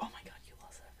 Oh my god, you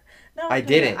lost it. No, I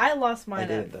didn't. I lost mine. I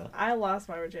didn't, though. I lost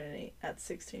my virginity at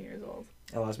 16 years old.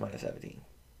 I lost mine at 17.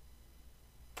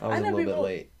 I was a little bit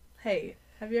late. Hey,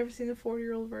 have you ever seen the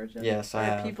 40-year-old virgin? Yes, I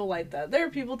have. There are people like that. There are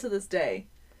people to this day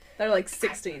that are like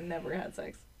 16, never had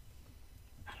sex.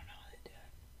 I don't know how they do it.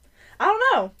 I don't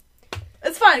know.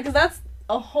 It's fine, because that's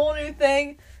a whole new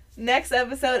thing next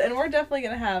episode, and we're definitely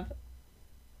going to have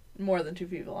more than 2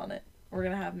 people on it. We're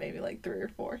going to have maybe like 3 or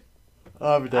 4.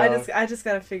 I'm down. I just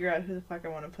got to figure out who the fuck I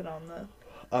want to put on the...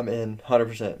 I'm in,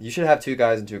 100%. You should have 2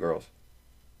 guys and 2 girls.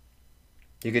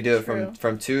 You could do it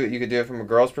from 2. You could do it from a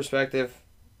girl's perspective,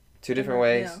 2 different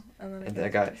ways. Yeah, and then a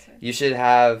guy. You should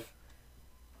have.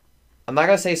 I'm not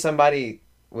gonna say somebody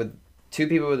with 2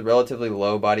 people with relatively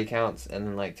low body counts, and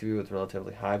then like 2 people with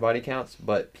relatively high body counts,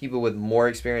 but people with more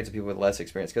experience and people with less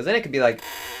experience, because then it could be like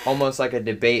almost like a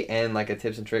debate and like a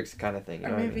tips and tricks kind of thing. You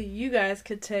or know maybe what I mean? you guys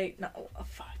could take. No,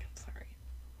 fuck.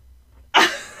 I'm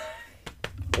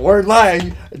sorry. Word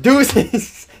line.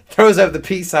 Deuces. Throws up the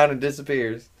peace sign and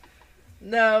disappears.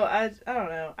 No, I don't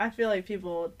know. I feel like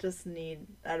people just need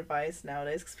advice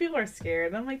nowadays because people are scared.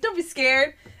 And I'm like, don't be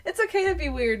scared. It's okay to be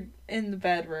weird in the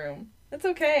bedroom. It's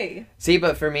okay. See,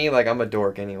 but for me, like, I'm a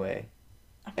dork anyway.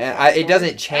 And it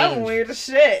doesn't change. I'm weird as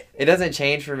shit. It doesn't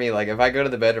change for me. Like, if I go to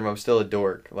the bedroom, I'm still a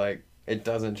dork. Like, it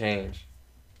doesn't change.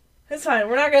 It's fine.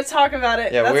 We're not going to talk about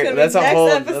it. Yeah, that's a next whole,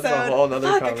 episode. That's a whole nother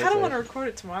Fuck, conversation. I kind of want to record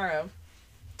it tomorrow.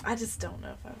 I just don't know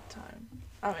if I have time.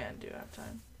 I mean, I do have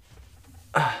time.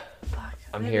 Fuck,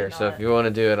 I'm maybe here, not. so if you want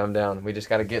to do it, I'm down. We just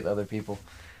got to get other people.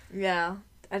 Yeah.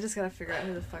 I just got to figure out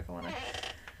who the fuck I want to...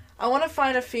 I want to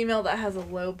find a female that has a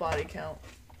low body count.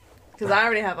 Because I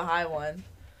already have a high one.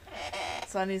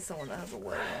 So I need someone that has a low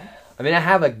one. I mean, I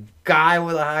have a guy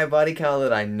with a high body count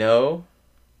that I know.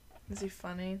 Is he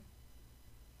funny?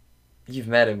 You've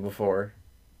met him before.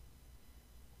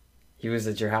 He was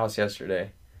at your house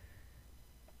yesterday.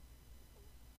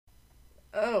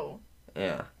 Oh.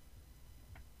 Yeah.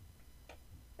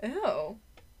 Ew.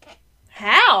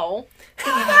 How?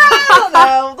 I don't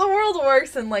know. The world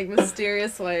works in, like,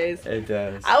 mysterious ways. It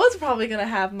does. I was probably going to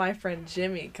have my friend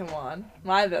Jimmy come on.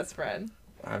 My best friend.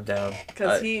 I'm down.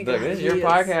 Because look, this is your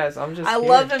podcast. I'm just I here.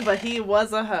 love him, but he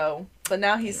was a hoe. But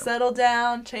now he's settled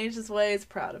down, changed his ways.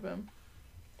 Proud of him.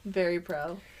 Very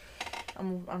proud.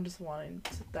 I'm just wanting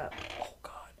that. Oh,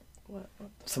 God. What?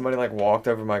 Somebody, like, walked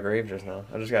over my grave just now.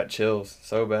 I just got chills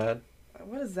so bad.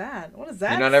 What is that? What is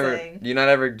that saying? You not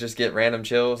ever just get random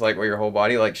chills, like, where your whole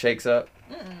body, like, shakes up?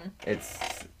 Mm-mm.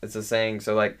 It's a saying.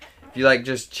 So, like, if you, like,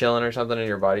 just chilling or something and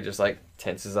your body just, like,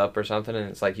 tenses up or something and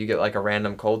it's like you get, like, a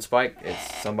random cold spike,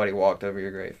 it's somebody walked over your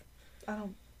grave. I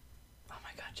don't... Oh, my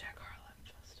God, Jack Harlow.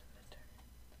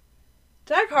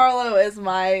 Jack Harlow is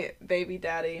my baby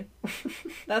daddy.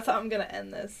 That's how I'm going to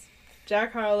end this.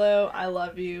 Jack Harlow, I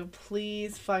love you.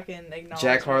 Please fucking acknowledge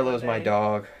Jack Harlow's me my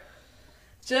dog.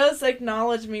 Just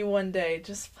acknowledge me one day.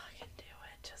 Just fucking do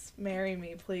it. Just marry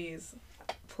me, please.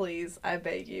 Please, I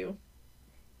beg you.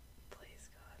 Please,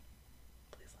 God.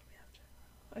 Please let me have Jack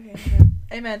Harlow. Okay, amen.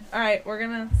 Amen. Alright, we're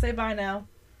gonna say bye now.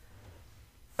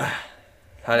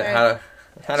 How do I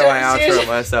outro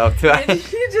myself?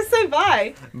 You just say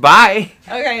bye. Bye.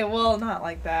 Okay, well, not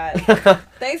like that.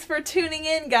 Thanks for tuning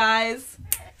in, guys.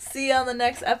 See you on the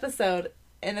next episode.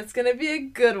 And it's going to be a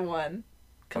good one.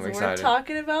 Because we're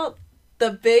talking about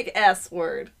the big S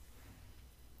word.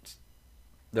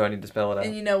 Do I need to spell it out?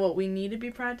 And you know what we need to be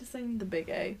practicing? The big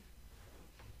A.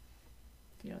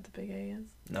 Do you know what the big A is?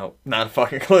 Nope, not a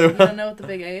fucking clue. You don't know what the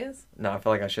big A is? No, I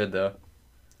feel like I should, though.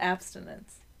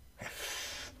 Abstinence.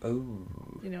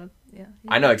 Ooh. You know, yeah.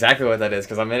 I know exactly what that is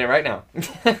because I'm in it right now.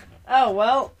 Oh,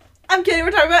 well, I'm kidding. We're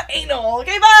talking about anal.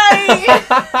 Okay,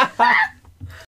 bye!